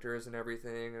connected characters and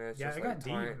everything, and it's just it like got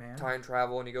deep, man. time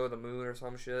travel, and you go to the moon or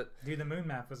some shit. Dude, the moon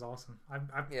map was awesome. I've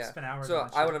spent hours. So on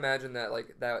that I shit. would imagine that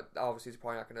like that obviously is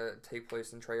probably not going to take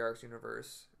place in Treyarch's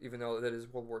universe, even though that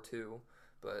is World War II.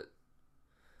 But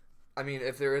I mean,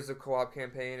 if there is a co-op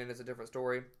campaign and it's a different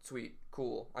story, sweet,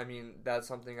 cool. I mean, that's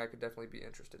something I could definitely be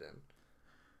interested in.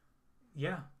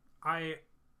 Yeah, I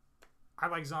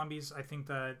like zombies. I think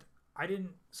that I didn't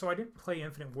play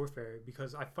Infinite Warfare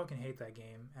because I fucking hate that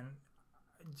game, and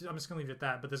I'm just gonna leave it at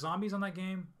that. But the zombies on that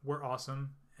game were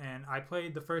awesome, and I only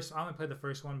played the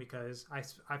first one because I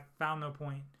found no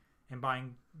point in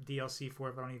buying DLC for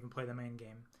it if I don't even play the main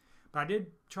game. But I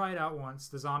did try it out once,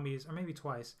 the zombies, or maybe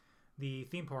twice, the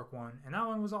theme park one, and that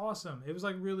one was awesome. It was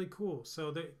like really cool.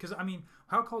 So because I mean,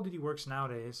 how Call of Duty works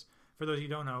nowadays, for those of you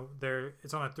who don't know,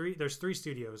 there's three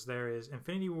studios. There is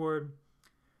Infinity Ward,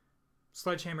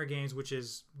 Sledgehammer Games, which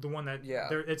is the one that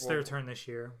it's their turn this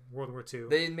year. World War II.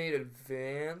 They made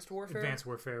Advanced Warfare.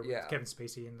 With Kevin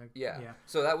Spacey and yeah.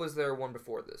 So that was their one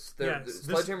before this.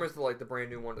 Sledgehammer is the brand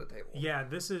new one to the table. Yeah,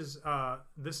 this is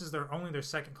their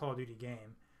second Call of Duty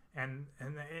game, and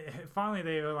finally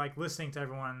they were like listening to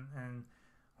everyone, and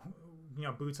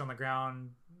boots on the ground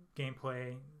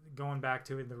gameplay, going back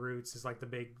to the roots is like the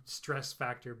big stress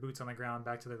factor. Boots on the ground,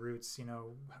 back to the roots.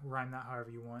 Rhyme that however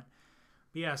you want.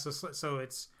 But yeah, so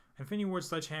it's Infinity Ward,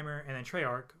 Sledgehammer, and then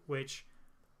Treyarch, which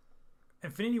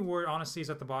Infinity Ward honestly is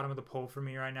at the bottom of the poll for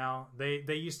me right now. They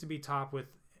used to be top with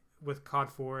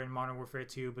COD 4 and Modern Warfare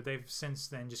 2, but they've since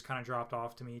then just kind of dropped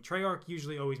off to me. Treyarch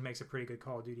usually always makes a pretty good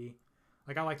Call of Duty.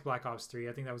 Like, I liked Black Ops 3.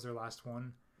 I think that was their last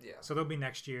one. Yeah. So they'll be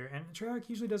next year. And Treyarch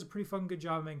usually does a pretty fucking good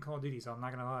job of making Call of Duty, so I'm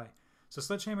not going to lie. So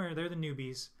Sledgehammer, they're the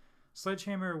newbies.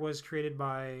 Sledgehammer was created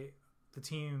by the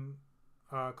team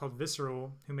called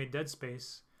Visceral, who made Dead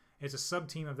Space. It's a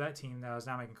sub-team of that team that is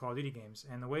now making Call of Duty games.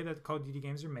 And the way that Call of Duty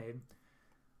games are made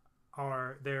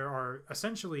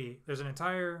there's an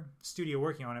entire studio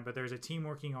working on it, but there's a team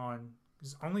working on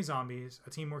only zombies, a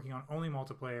team working on only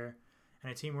multiplayer,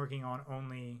 and a team working on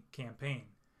only campaign.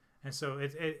 And so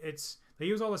it's they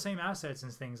use all the same assets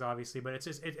and things, obviously, but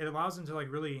it allows them to like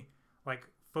really like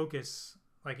focus.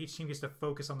 Like each team gets to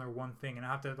focus on their one thing and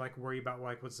not have to like worry about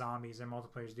like what zombies and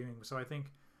multiplayer is doing. So I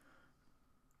think,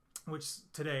 which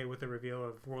today with the reveal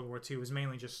of World War II was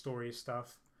mainly just story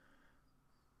stuff,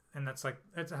 and that's how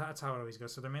it always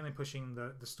goes. So they're mainly pushing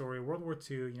the story. World War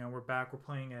II, we're back. We're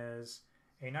playing as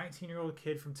a 19-year-old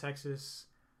kid from Texas,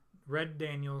 Red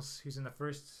Daniels, who's in the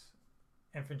 1st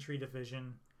Infantry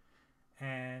Division,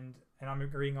 and I'm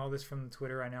reading all this from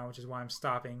Twitter right now, which is why I'm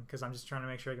stopping because I'm just trying to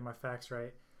make sure I get my facts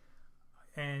right.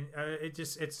 And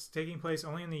it's taking place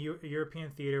only in the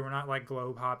European theater. We're not like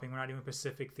globe hopping. We're not doing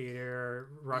Pacific theater or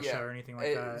Russia or anything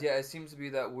like that. Yeah, it seems to be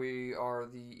that we are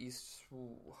the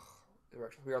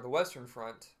we are the Western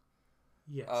Front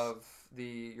of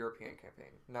the European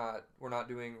campaign. We're not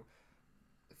doing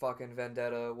fucking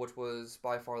Vendetta, which was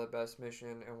by far the best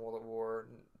mission in World at War.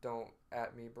 Don't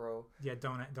at me, bro. Yeah,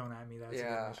 don't at me. That's a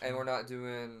good mission. And we're not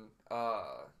doing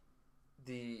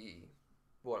the.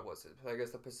 What was it? I guess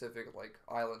the Pacific, like,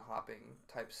 island hopping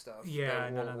type stuff. Yeah,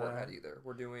 that World at War had either.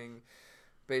 We're doing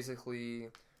basically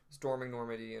storming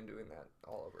Normandy and doing that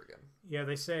all over again. Yeah,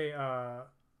 they say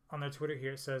on their Twitter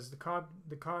here, it says the COD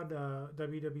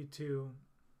WW2,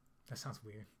 that sounds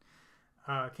weird,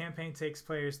 campaign takes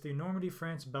players through Normandy,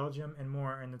 France, Belgium, and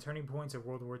more, and the turning points of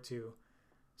World War II.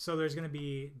 So there's going to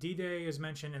be D-Day is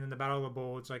mentioned, and then the Battle of the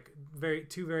Bulge, like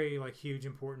two very like huge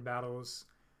important battles.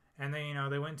 And then,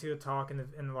 they went to a talk in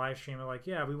the live stream. They're like,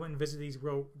 yeah, we went and visited these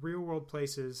real world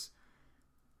places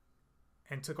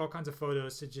and took all kinds of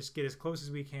photos to just get as close as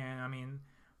we can. I mean,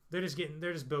 they're just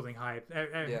building hype.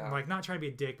 Like, not trying to be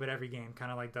a dick, but every game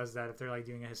kind of like does that if they're like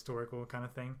doing a historical kind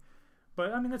of thing.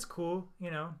 But I mean, that's cool.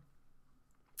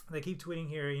 They keep tweeting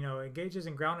here, engages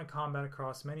in ground and combat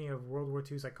across many of World War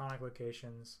II's iconic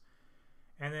locations.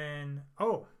 And then,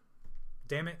 oh,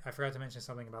 damn it, I forgot to mention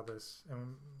something about this.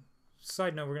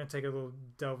 Side note, we're going to take a little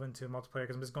delve into multiplayer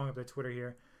because I'm just going up their Twitter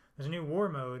here. There's a new war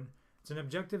mode. It's an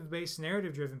objective-based,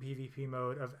 narrative-driven PvP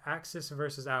mode of Axis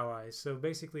versus allies. So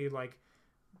basically, like,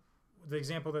 the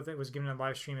example that was given in the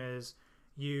live stream is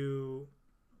you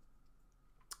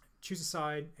choose a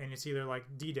side, and it's either like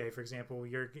D-Day, for example.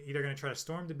 You're either going to try to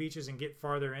storm the beaches and get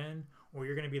farther in, or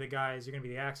you're going to be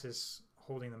the Axis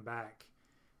holding them back.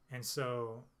 And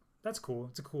so that's cool.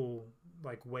 It's a cool,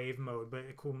 like, wave mode, but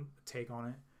a cool take on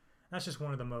it. That's just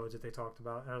one of the modes that they talked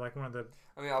about, or like one of the.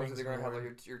 I mean, obviously they're gonna have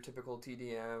like your typical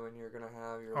TDM, and you're gonna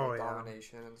have your like,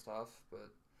 domination and stuff. But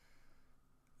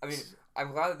I mean,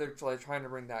 I'm glad that they're like trying to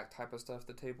bring that type of stuff to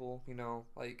the table. You know,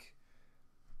 like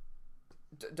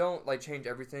don't like change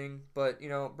everything, but you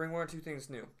know, bring one or two things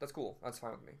new. That's cool. That's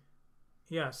fine with me.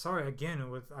 Yeah, sorry again.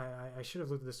 I should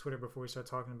have looked at this Twitter before we start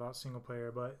talking about single player,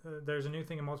 but there's a new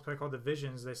thing in multiplayer called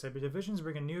Divisions. They said, but Divisions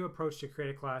bring a new approach to create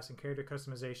a class and character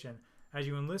customization as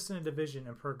you enlist in a division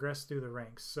and progress through the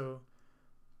ranks. So,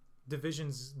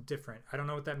 Division's different. I don't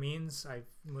know what that means. I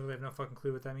literally have no fucking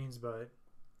clue what that means, but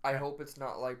I hope it's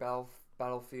not like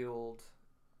Battlefield,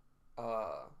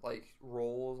 like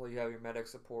roles. Like you have your medic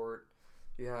support,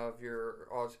 you have your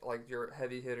like your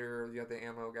heavy hitter, you have the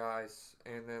ammo guys,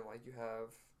 and then like you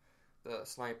have the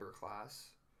sniper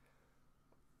class.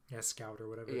 Yeah, scout or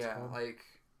whatever. It's called. Like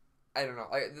I don't know.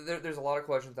 There's a lot of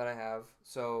questions that I have.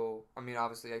 So I mean,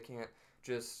 obviously, I can't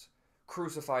just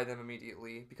crucify them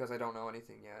immediately because I don't know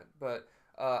anything yet. But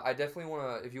I definitely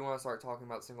want to. If you want to start talking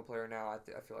about single player now, I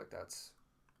feel like that's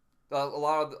a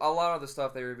lot of the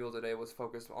stuff they revealed today was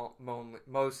focused on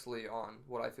mostly on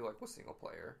what I feel like was single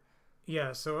player.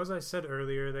 Yeah. So as I said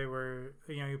earlier, they were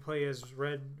you play as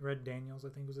Red Daniels, I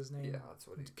think was his name. Yeah, that's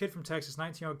what kid from Texas,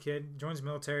 19-year-old kid, joins the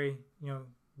military.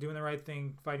 Doing the right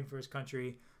thing, fighting for his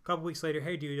country. A couple weeks later,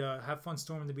 hey dude, have fun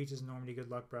storming the beaches in Normandy. Good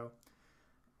luck, bro.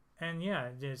 And yeah,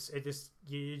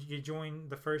 you join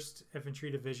the 1st Infantry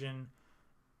Division,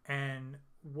 and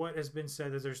what has been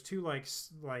said is there's two like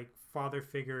surrogate father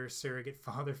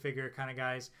figure kind of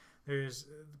guys.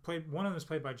 One of them is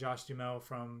played by Josh Duhamel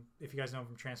from, if you guys know him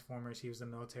from Transformers, he was the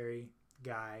military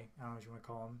guy. I don't know what you want to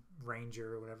call him,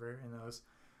 Ranger or whatever in those.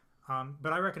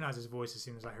 But I recognized his voice as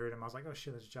soon as I heard him. I was like, oh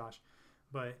shit, that's Josh.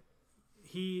 But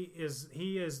he is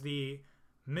the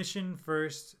mission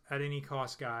first at any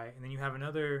cost guy, and then you have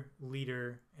another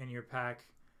leader in your pack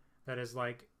that is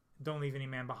like, don't leave any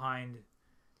man behind.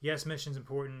 Yes, mission's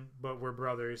important, but we're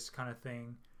brothers kind of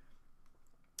thing.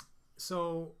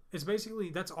 So it's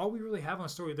basically, that's all we really have on the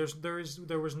story.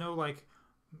 There was no like,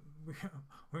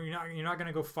 you're not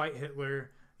gonna go fight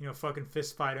Hitler, fucking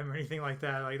fist fight him or anything like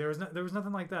that. Like there was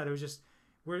nothing like that. It was just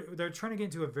they're trying to get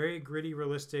into a very gritty,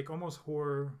 realistic, almost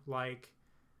horror like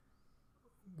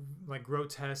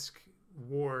grotesque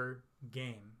war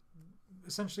game.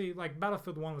 Essentially, like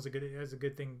Battlefield 1 was a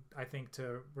good thing, I think,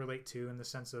 to relate to in the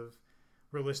sense of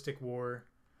realistic war.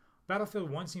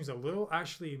 Battlefield 1 seems a little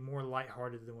actually more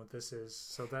lighthearted than what this is.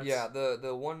 So that's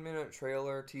the 1 minute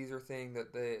trailer teaser thing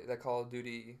that Call of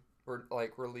Duty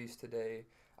released today.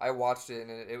 I watched it,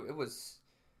 and it was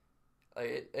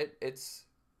like it's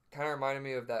kind of reminded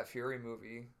me of that Fury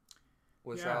movie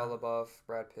with Shia LaBeouf,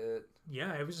 Brad Pitt.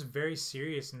 Yeah, it was just very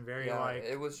serious and very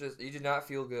it was just, you did not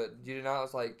feel good. You did not,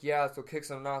 was like, yeah, let's go kick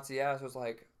some Nazi ass. It was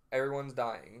like, everyone's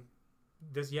dying.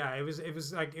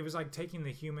 It was like taking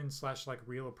the human / like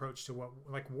real approach to what,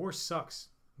 like, war sucks.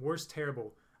 War's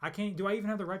terrible. Do I even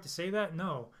have the right to say that?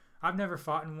 No. I've never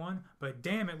fought in one, but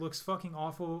damn, it looks fucking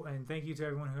awful, and thank you to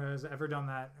everyone who has ever done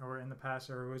that or in the past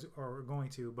or going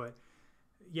to, but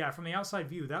yeah, from the outside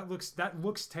view, that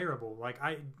looks terrible. Like,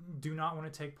 I do not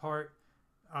want to take part,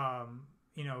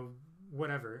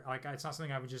 whatever. Like, it's not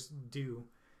something I would just do.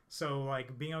 So,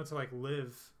 like, being able to, like,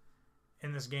 live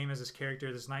in this game as this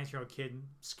character, this 19-year-old kid,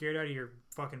 scared out of your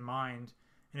fucking mind,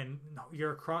 and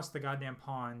you're across the goddamn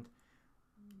pond,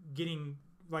 getting,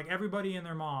 like, everybody and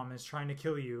their mom is trying to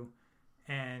kill you,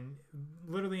 and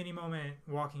literally any moment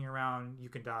walking around, you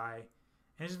could die.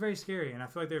 And it's very scary, and I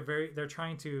feel like they're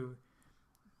trying to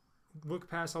look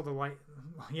past all the light.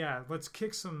 Yeah, let's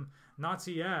kick some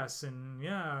Nazi ass, and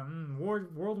yeah,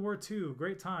 World War II,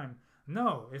 great time.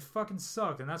 No, it fucking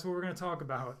sucked, and that's what we're gonna talk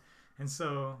about. And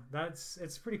so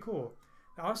it's pretty cool.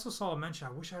 I also saw a mention.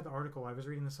 I wish I had the article. I was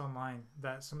reading this online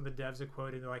that some of the devs have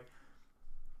quoted. Like,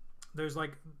 there's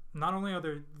like, not only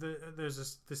are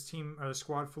there's this team or the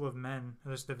squad full of men,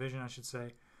 or this division I should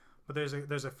say, but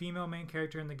there's a female main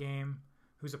character in the game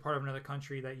who's a part of another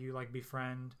country that you like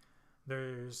befriend.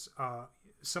 There's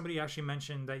somebody actually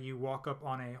mentioned that you walk up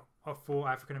on a full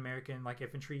African American like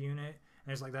infantry unit,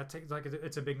 and it's like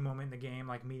it's a big moment in the game,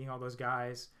 like meeting all those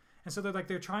guys. And so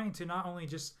they're trying to not only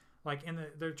just like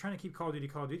they're trying to keep Call of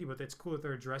Duty, but it's cool that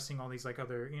they're addressing all these like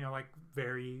other like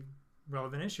very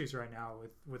relevant issues right now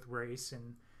with race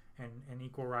and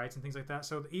equal rights and things like that.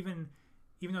 So even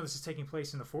though this is taking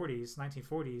place in the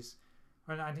 1940s,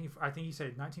 or I think he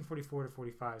said 1944 to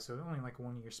 45, so only like a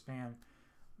 1 year span.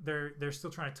 They're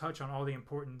still trying to touch on all the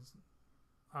important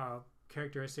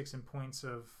characteristics and points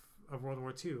of World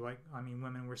War II. Like, I mean,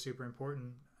 women were super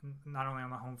important, not only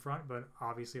on the home front, but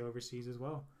obviously overseas as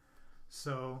well.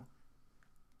 So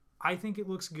I think it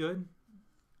looks good.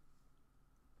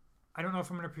 I don't know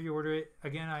if I'm going to pre-order it.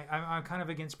 Again, I'm kind of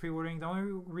against pre-ordering. The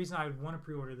only reason I would want to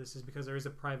pre-order this is because there is a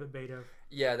private beta.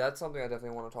 Yeah, that's something I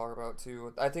definitely want to talk about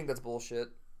too. I think that's bullshit.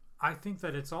 I think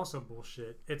that it's also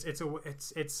bullshit.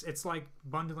 It's like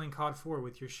bundling COD 4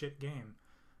 with your shit game.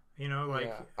 Like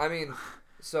yeah. I mean,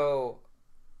 so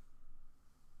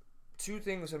two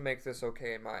things would make this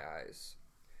okay in my eyes.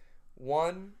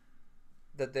 One,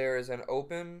 that there is an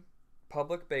open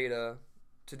public beta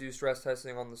to do stress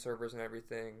testing on the servers and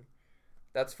everything.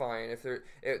 That's fine. If there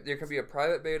can be a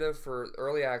private beta for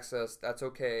early access, that's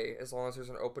okay, as long as there's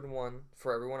an open one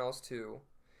for everyone else too.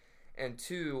 And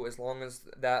two, as long as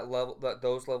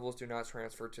those levels do not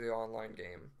transfer to the online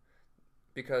game,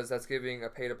 because that's giving a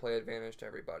pay-to-play advantage to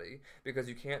everybody. Because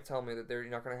you can't tell me that you're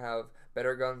not going to have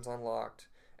better guns unlocked,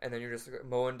 and then you're just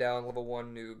mowing down level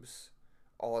 1 noobs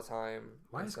all the time.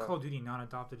 Why has Call of Duty not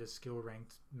adopted a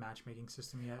skill-ranked matchmaking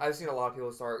system yet? I've seen a lot of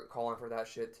people start calling for that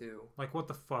shit too. Like, what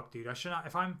the fuck, dude? I should not.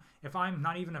 If I'm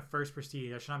not even a first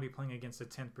prestige, I should not be playing against a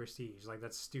 10th prestige. Like,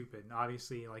 that's stupid.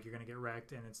 Obviously, like, you're gonna get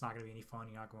wrecked, and it's not gonna be any fun.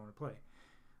 You're not going to play.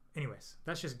 Anyways,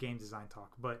 that's just game design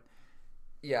talk. But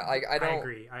yeah, I don't. I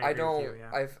agree. I don't. With you,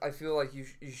 yeah. I feel like you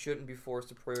shouldn't be forced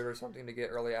to pre-order something to get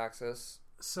early access.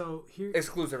 So here,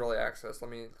 exclusive early access.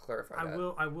 Let me clarify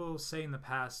that. I will say in the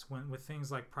past, with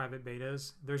things like private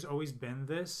betas, there's always been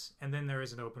this, and then there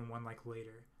is an open one like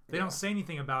later. They don't say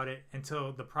anything about it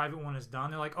until the private one is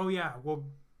done. They're like, oh yeah, well,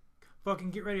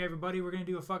 fucking get ready, everybody. We're gonna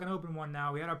do a fucking open one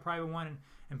now. We had our private one,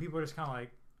 and people are just kind of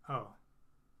like, oh,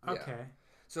 okay. Yeah.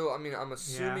 So I mean, I'm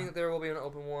assuming that there will be an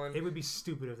open one. It would be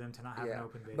stupid of them to not have an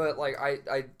open beta. But like,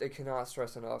 I cannot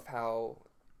stress enough how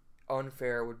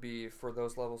unfair it would be for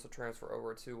those levels to transfer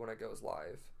over to when it goes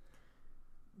live,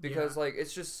 because like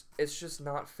it's just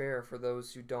not fair for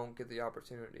those who don't get the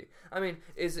opportunity. I mean,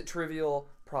 is it trivial?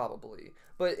 Probably,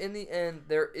 but in the end,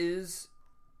 there is,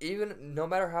 even no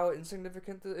matter how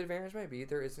insignificant the advantage might be,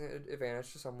 there is an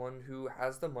advantage to someone who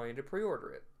has the money to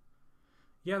pre-order it.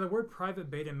 Yeah, the word private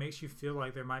beta makes you feel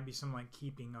like there might be some like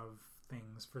keeping of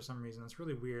things for some reason. It's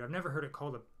really weird. I've never heard it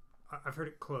called I've heard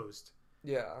it closed.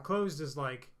 Yeah, closed is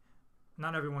like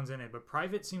not everyone's in it, but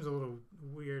private seems a little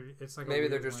weird. It's like maybe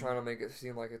they're just trying to make it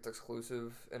seem like it's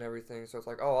exclusive and everything. So it's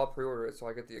like, oh, I'll pre-order it, so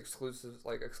I get the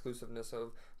exclusiveness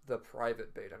of the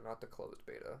private beta, not the closed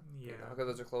beta. Yeah, because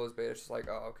there's a closed beta. It's just like,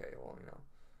 oh, okay, well,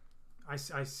 I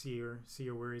see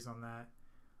your worries on that.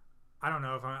 I don't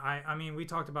know if I mean, we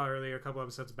talked about earlier a couple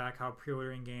episodes back how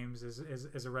pre-ordering games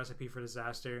is a recipe for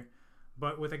disaster.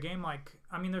 But with a game like,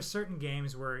 I mean, there's certain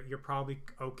games where you're probably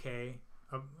okay.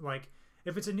 Like,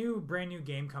 if it's a brand new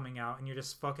game coming out and you're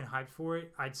just fucking hyped for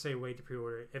it, I'd say wait to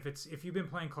pre-order it. If you've been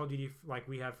playing Call of Duty like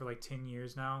we have for like 10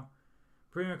 years now,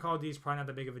 pre-ordering Call of Duty is probably not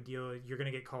that big of a deal. You're gonna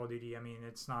get Call of Duty. I mean,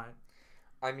 it's not.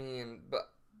 I mean,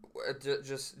 but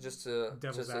just to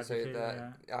say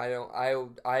that, yeah.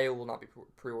 I will not be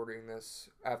pre-ordering this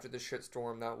after the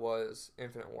shitstorm that was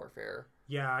Infinite Warfare.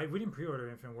 Yeah, we didn't pre-order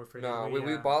Infinite Warfare. No,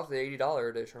 we bought the $80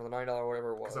 edition or the $9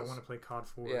 whatever it was. Because I want to play COD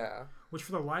 4. Yeah. Which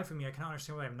for the life of me, I cannot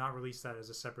understand why they have not released that as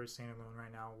a separate standalone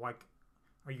right now. Like,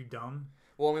 are you dumb?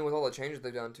 Well, I mean, with all the changes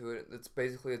they've done to it, it's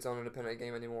basically its own independent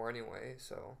game anymore anyway.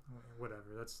 So whatever.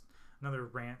 That's another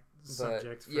rant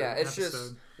subject. For yeah, it's episode.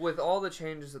 Just with all the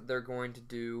changes that they're going to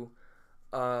do.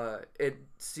 It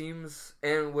seems,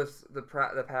 and with the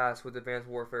past with Advanced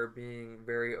Warfare being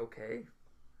very okay.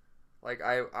 Like,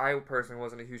 I personally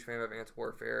wasn't a huge fan of Advanced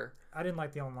Warfare. I didn't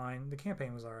like the online. The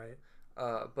campaign was alright.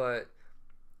 But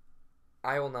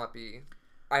I will not be.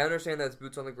 I understand that it's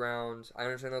boots on the ground. I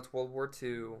understand that's World War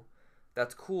II.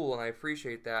 That's cool, and I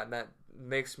appreciate that, and that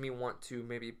makes me want to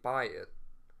maybe buy it.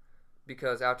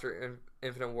 Because after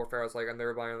Infinite Warfare, I was like, I'm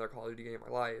never buying another Call of Duty game in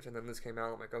my life. And then this came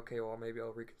out, I'm like, okay, well, maybe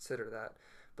I'll reconsider that.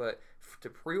 But to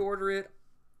pre-order it,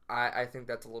 I think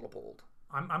that's a little bold.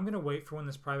 I'm going to wait for when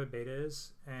this private beta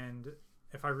is. And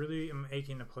if I really am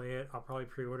aching to play it, I'll probably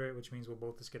pre-order it, which means we'll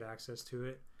both just get access to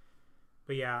it.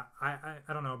 But yeah, I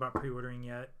don't know about pre-ordering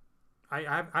yet.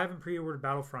 I haven't pre-ordered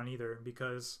Battlefront either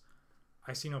because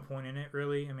I see no point in it,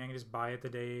 really. I mean, I can just buy it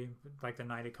the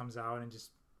night it comes out and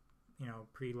just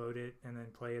preload it and then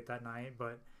play it that night.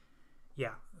 But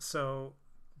yeah, so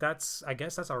I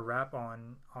guess that's our wrap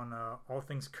on all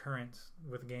things current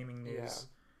with gaming news.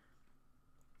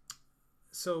 Yeah.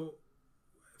 So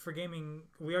for gaming,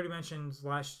 we already mentioned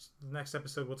next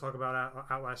episode we'll talk about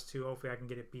Outlast 2. Hopefully I can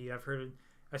get it beat. I've heard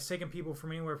it's taken people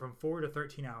from anywhere from 4 to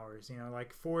 13 hours. You know,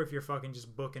 like 4 if you're fucking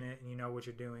just booking it and you know what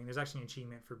you're doing. There's actually an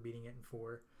achievement for beating it in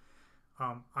 4.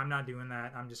 I'm not doing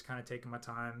that. I'm just kind of taking my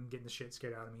time, getting the shit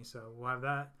scared out of me. So we'll have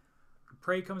that.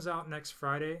 Prey comes out next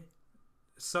Friday.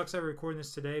 Sucks I'm recording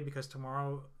this today because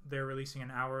tomorrow they're releasing an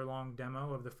hour-long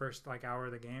demo of the first hour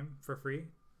of the game for free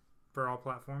for all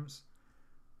platforms.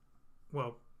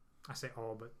 Well, I say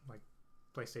all, but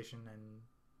PlayStation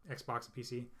and Xbox and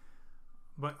PC.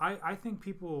 But I think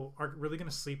people are really going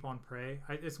to sleep on Prey.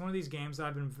 It's one of these games that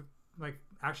I've been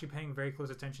actually paying very close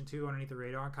attention to underneath the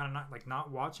radar. I'm kind of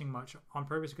not watching much on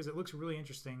purpose because it looks really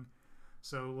interesting.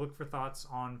 So look for thoughts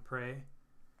on Prey.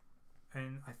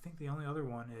 And I think the only other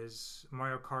one is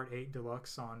Mario Kart 8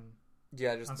 Deluxe on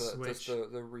Switch.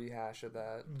 the rehash of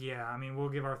that. Yeah, I mean we'll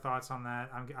give our thoughts on that.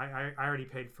 I already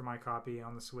paid for my copy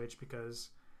on the Switch because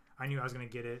I knew I was going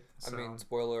to get it. So. I mean,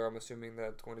 spoiler, I'm assuming that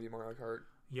it's going to be Mario Kart.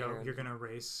 You're going to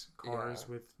race cars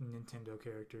with Nintendo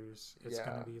characters. It's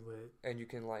going to be lit. And you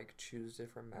can, choose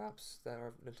different maps that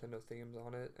have Nintendo themes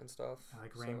on it and stuff.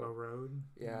 Like Rainbow Road.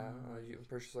 Yeah, you can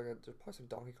purchase, there's probably some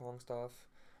Donkey Kong stuff.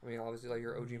 I mean, obviously,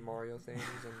 your OG Mario things,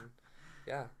 and,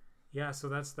 yeah. Yeah, so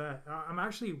that's that. I'm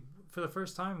actually, for the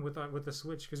first time with the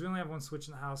Switch, because we only have one Switch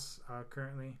in the house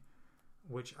currently,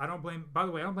 which I don't blame, by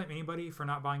the way, I don't blame anybody for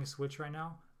not buying a Switch right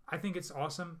now. I think it's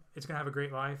awesome. It's going to have a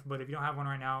great life. But if you don't have one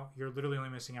right now, you're literally only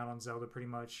missing out on Zelda pretty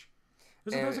much.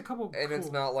 There's a couple... And it's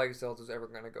not like Zelda's ever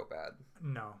going to go bad.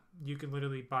 No. You can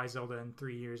literally buy Zelda in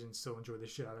 3 years and still enjoy the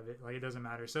shit out of it. It doesn't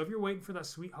matter. So if you're waiting for that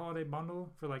sweet holiday bundle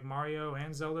for Mario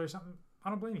and Zelda or something, I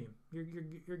don't blame you.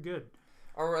 You're good.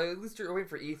 Or at least you're waiting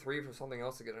for E3 for something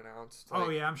else to get announced. Oh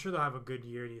yeah, I'm sure they'll have a good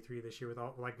year at E3 this year with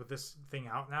all with this thing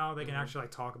out now. They can actually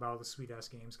talk about all the sweet ass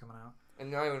games coming out. And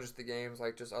not even just the games,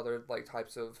 just other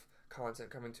types of content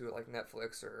coming to it, like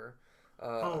Netflix or.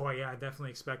 I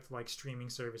definitely expect streaming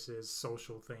services,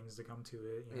 social things to come to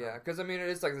it. You know? Yeah, because I mean it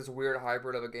is this weird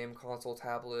hybrid of a game console,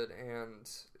 tablet, and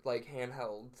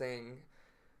handheld thing.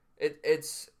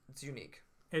 It's unique.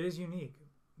 It is unique.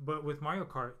 But with Mario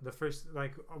Kart, the first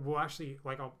we'll actually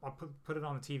I'll put it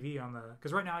on the TV on the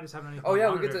because right now I just have anything. Oh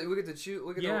yeah, we get to choose.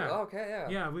 Okay, yeah.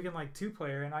 Yeah, we can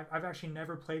 2-player, and I've actually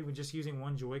never played with just using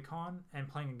one Joy-Con and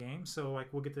playing a game. So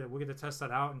we'll get to test that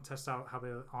out and test out how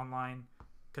the online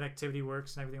connectivity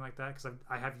works and everything like that. Because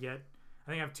I think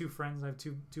I have 2 friends. I have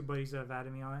two buddies that have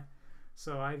added me on it.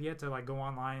 So I have yet to go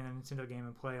online in a Nintendo game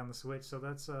and play on the Switch. So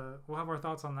that's we'll have our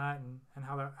thoughts on that and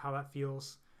how that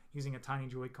feels. Using a tiny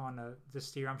Joy-Con to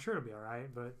steer. I'm sure it'll be all right,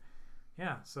 but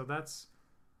yeah, so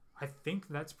I think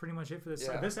that's pretty much it for this.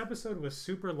 Yeah. This episode was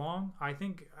super long. I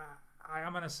think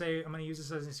I'm going to use this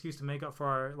as an excuse to make up for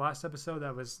our last episode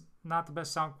that was not the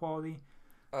best sound quality.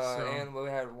 And we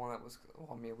had one that was,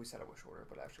 we said it was shorter,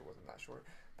 but actually wasn't that short.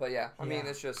 But yeah, I mean,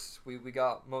 it's just, we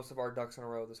got most of our ducks in a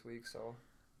row this week, so.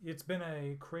 It's been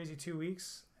a crazy 2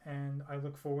 weeks, and I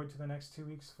look forward to the next 2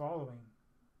 weeks following.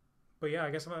 But yeah,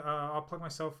 I guess I'll plug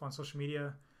myself on social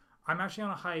media. I'm actually on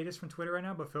a hiatus from Twitter right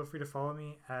now, but feel free to follow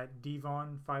me at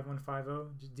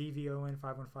Devon5150, just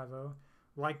DVON5150.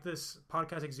 Like this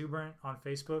podcast Exuberant on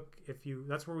Facebook.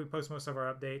 That's where we post most of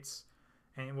our updates,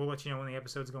 and we'll let you know when the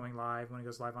episode's going live, when it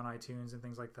goes live on iTunes and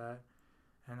things like that.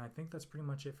 And I think that's pretty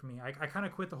much it for me. I kind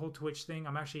of quit the whole Twitch thing.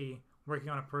 I'm actually working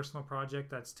on a personal project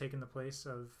that's taken the place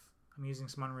of I'm using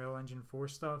some Unreal Engine 4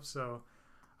 stuff, so.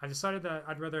 I decided that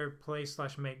I'd rather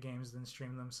play/make games than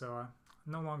stream them, so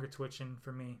no longer Twitching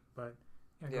for me. But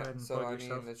go ahead and plug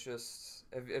yourself. It's just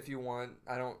if you want,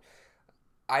 I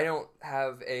don't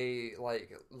have a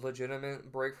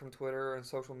legitimate break from Twitter and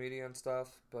social media and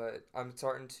stuff, but I'm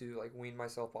starting to wean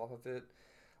myself off of it.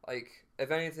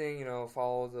 If anything,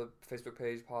 follow the Facebook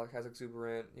page Podcast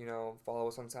Exuberant. Follow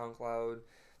us on SoundCloud,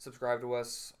 subscribe to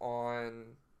us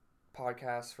on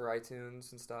podcasts for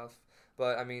iTunes and stuff.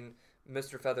 But I mean.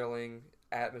 Mr. Featherling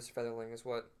at Mr. Featherling is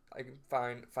what I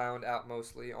found out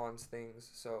mostly on things.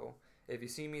 So if you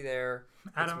see me there,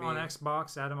 add him on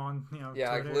Xbox, add him on yeah,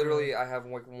 Twitter. Literally I have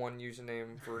one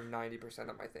username for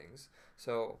 90% of my things.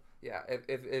 So yeah,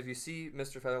 if you see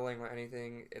Mr. Featherling or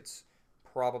anything, it's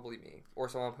probably me or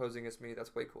someone posing as me.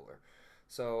 That's way cooler.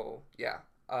 So yeah,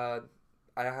 I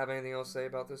don't have anything else to say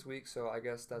about this week. So I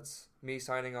guess that's me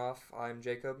signing off. I'm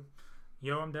Jacob.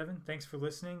 Yo, I'm Devin. Thanks for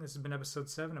listening. This has been episode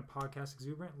 7 of Podcast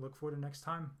Exuberant. Look forward to next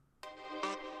time.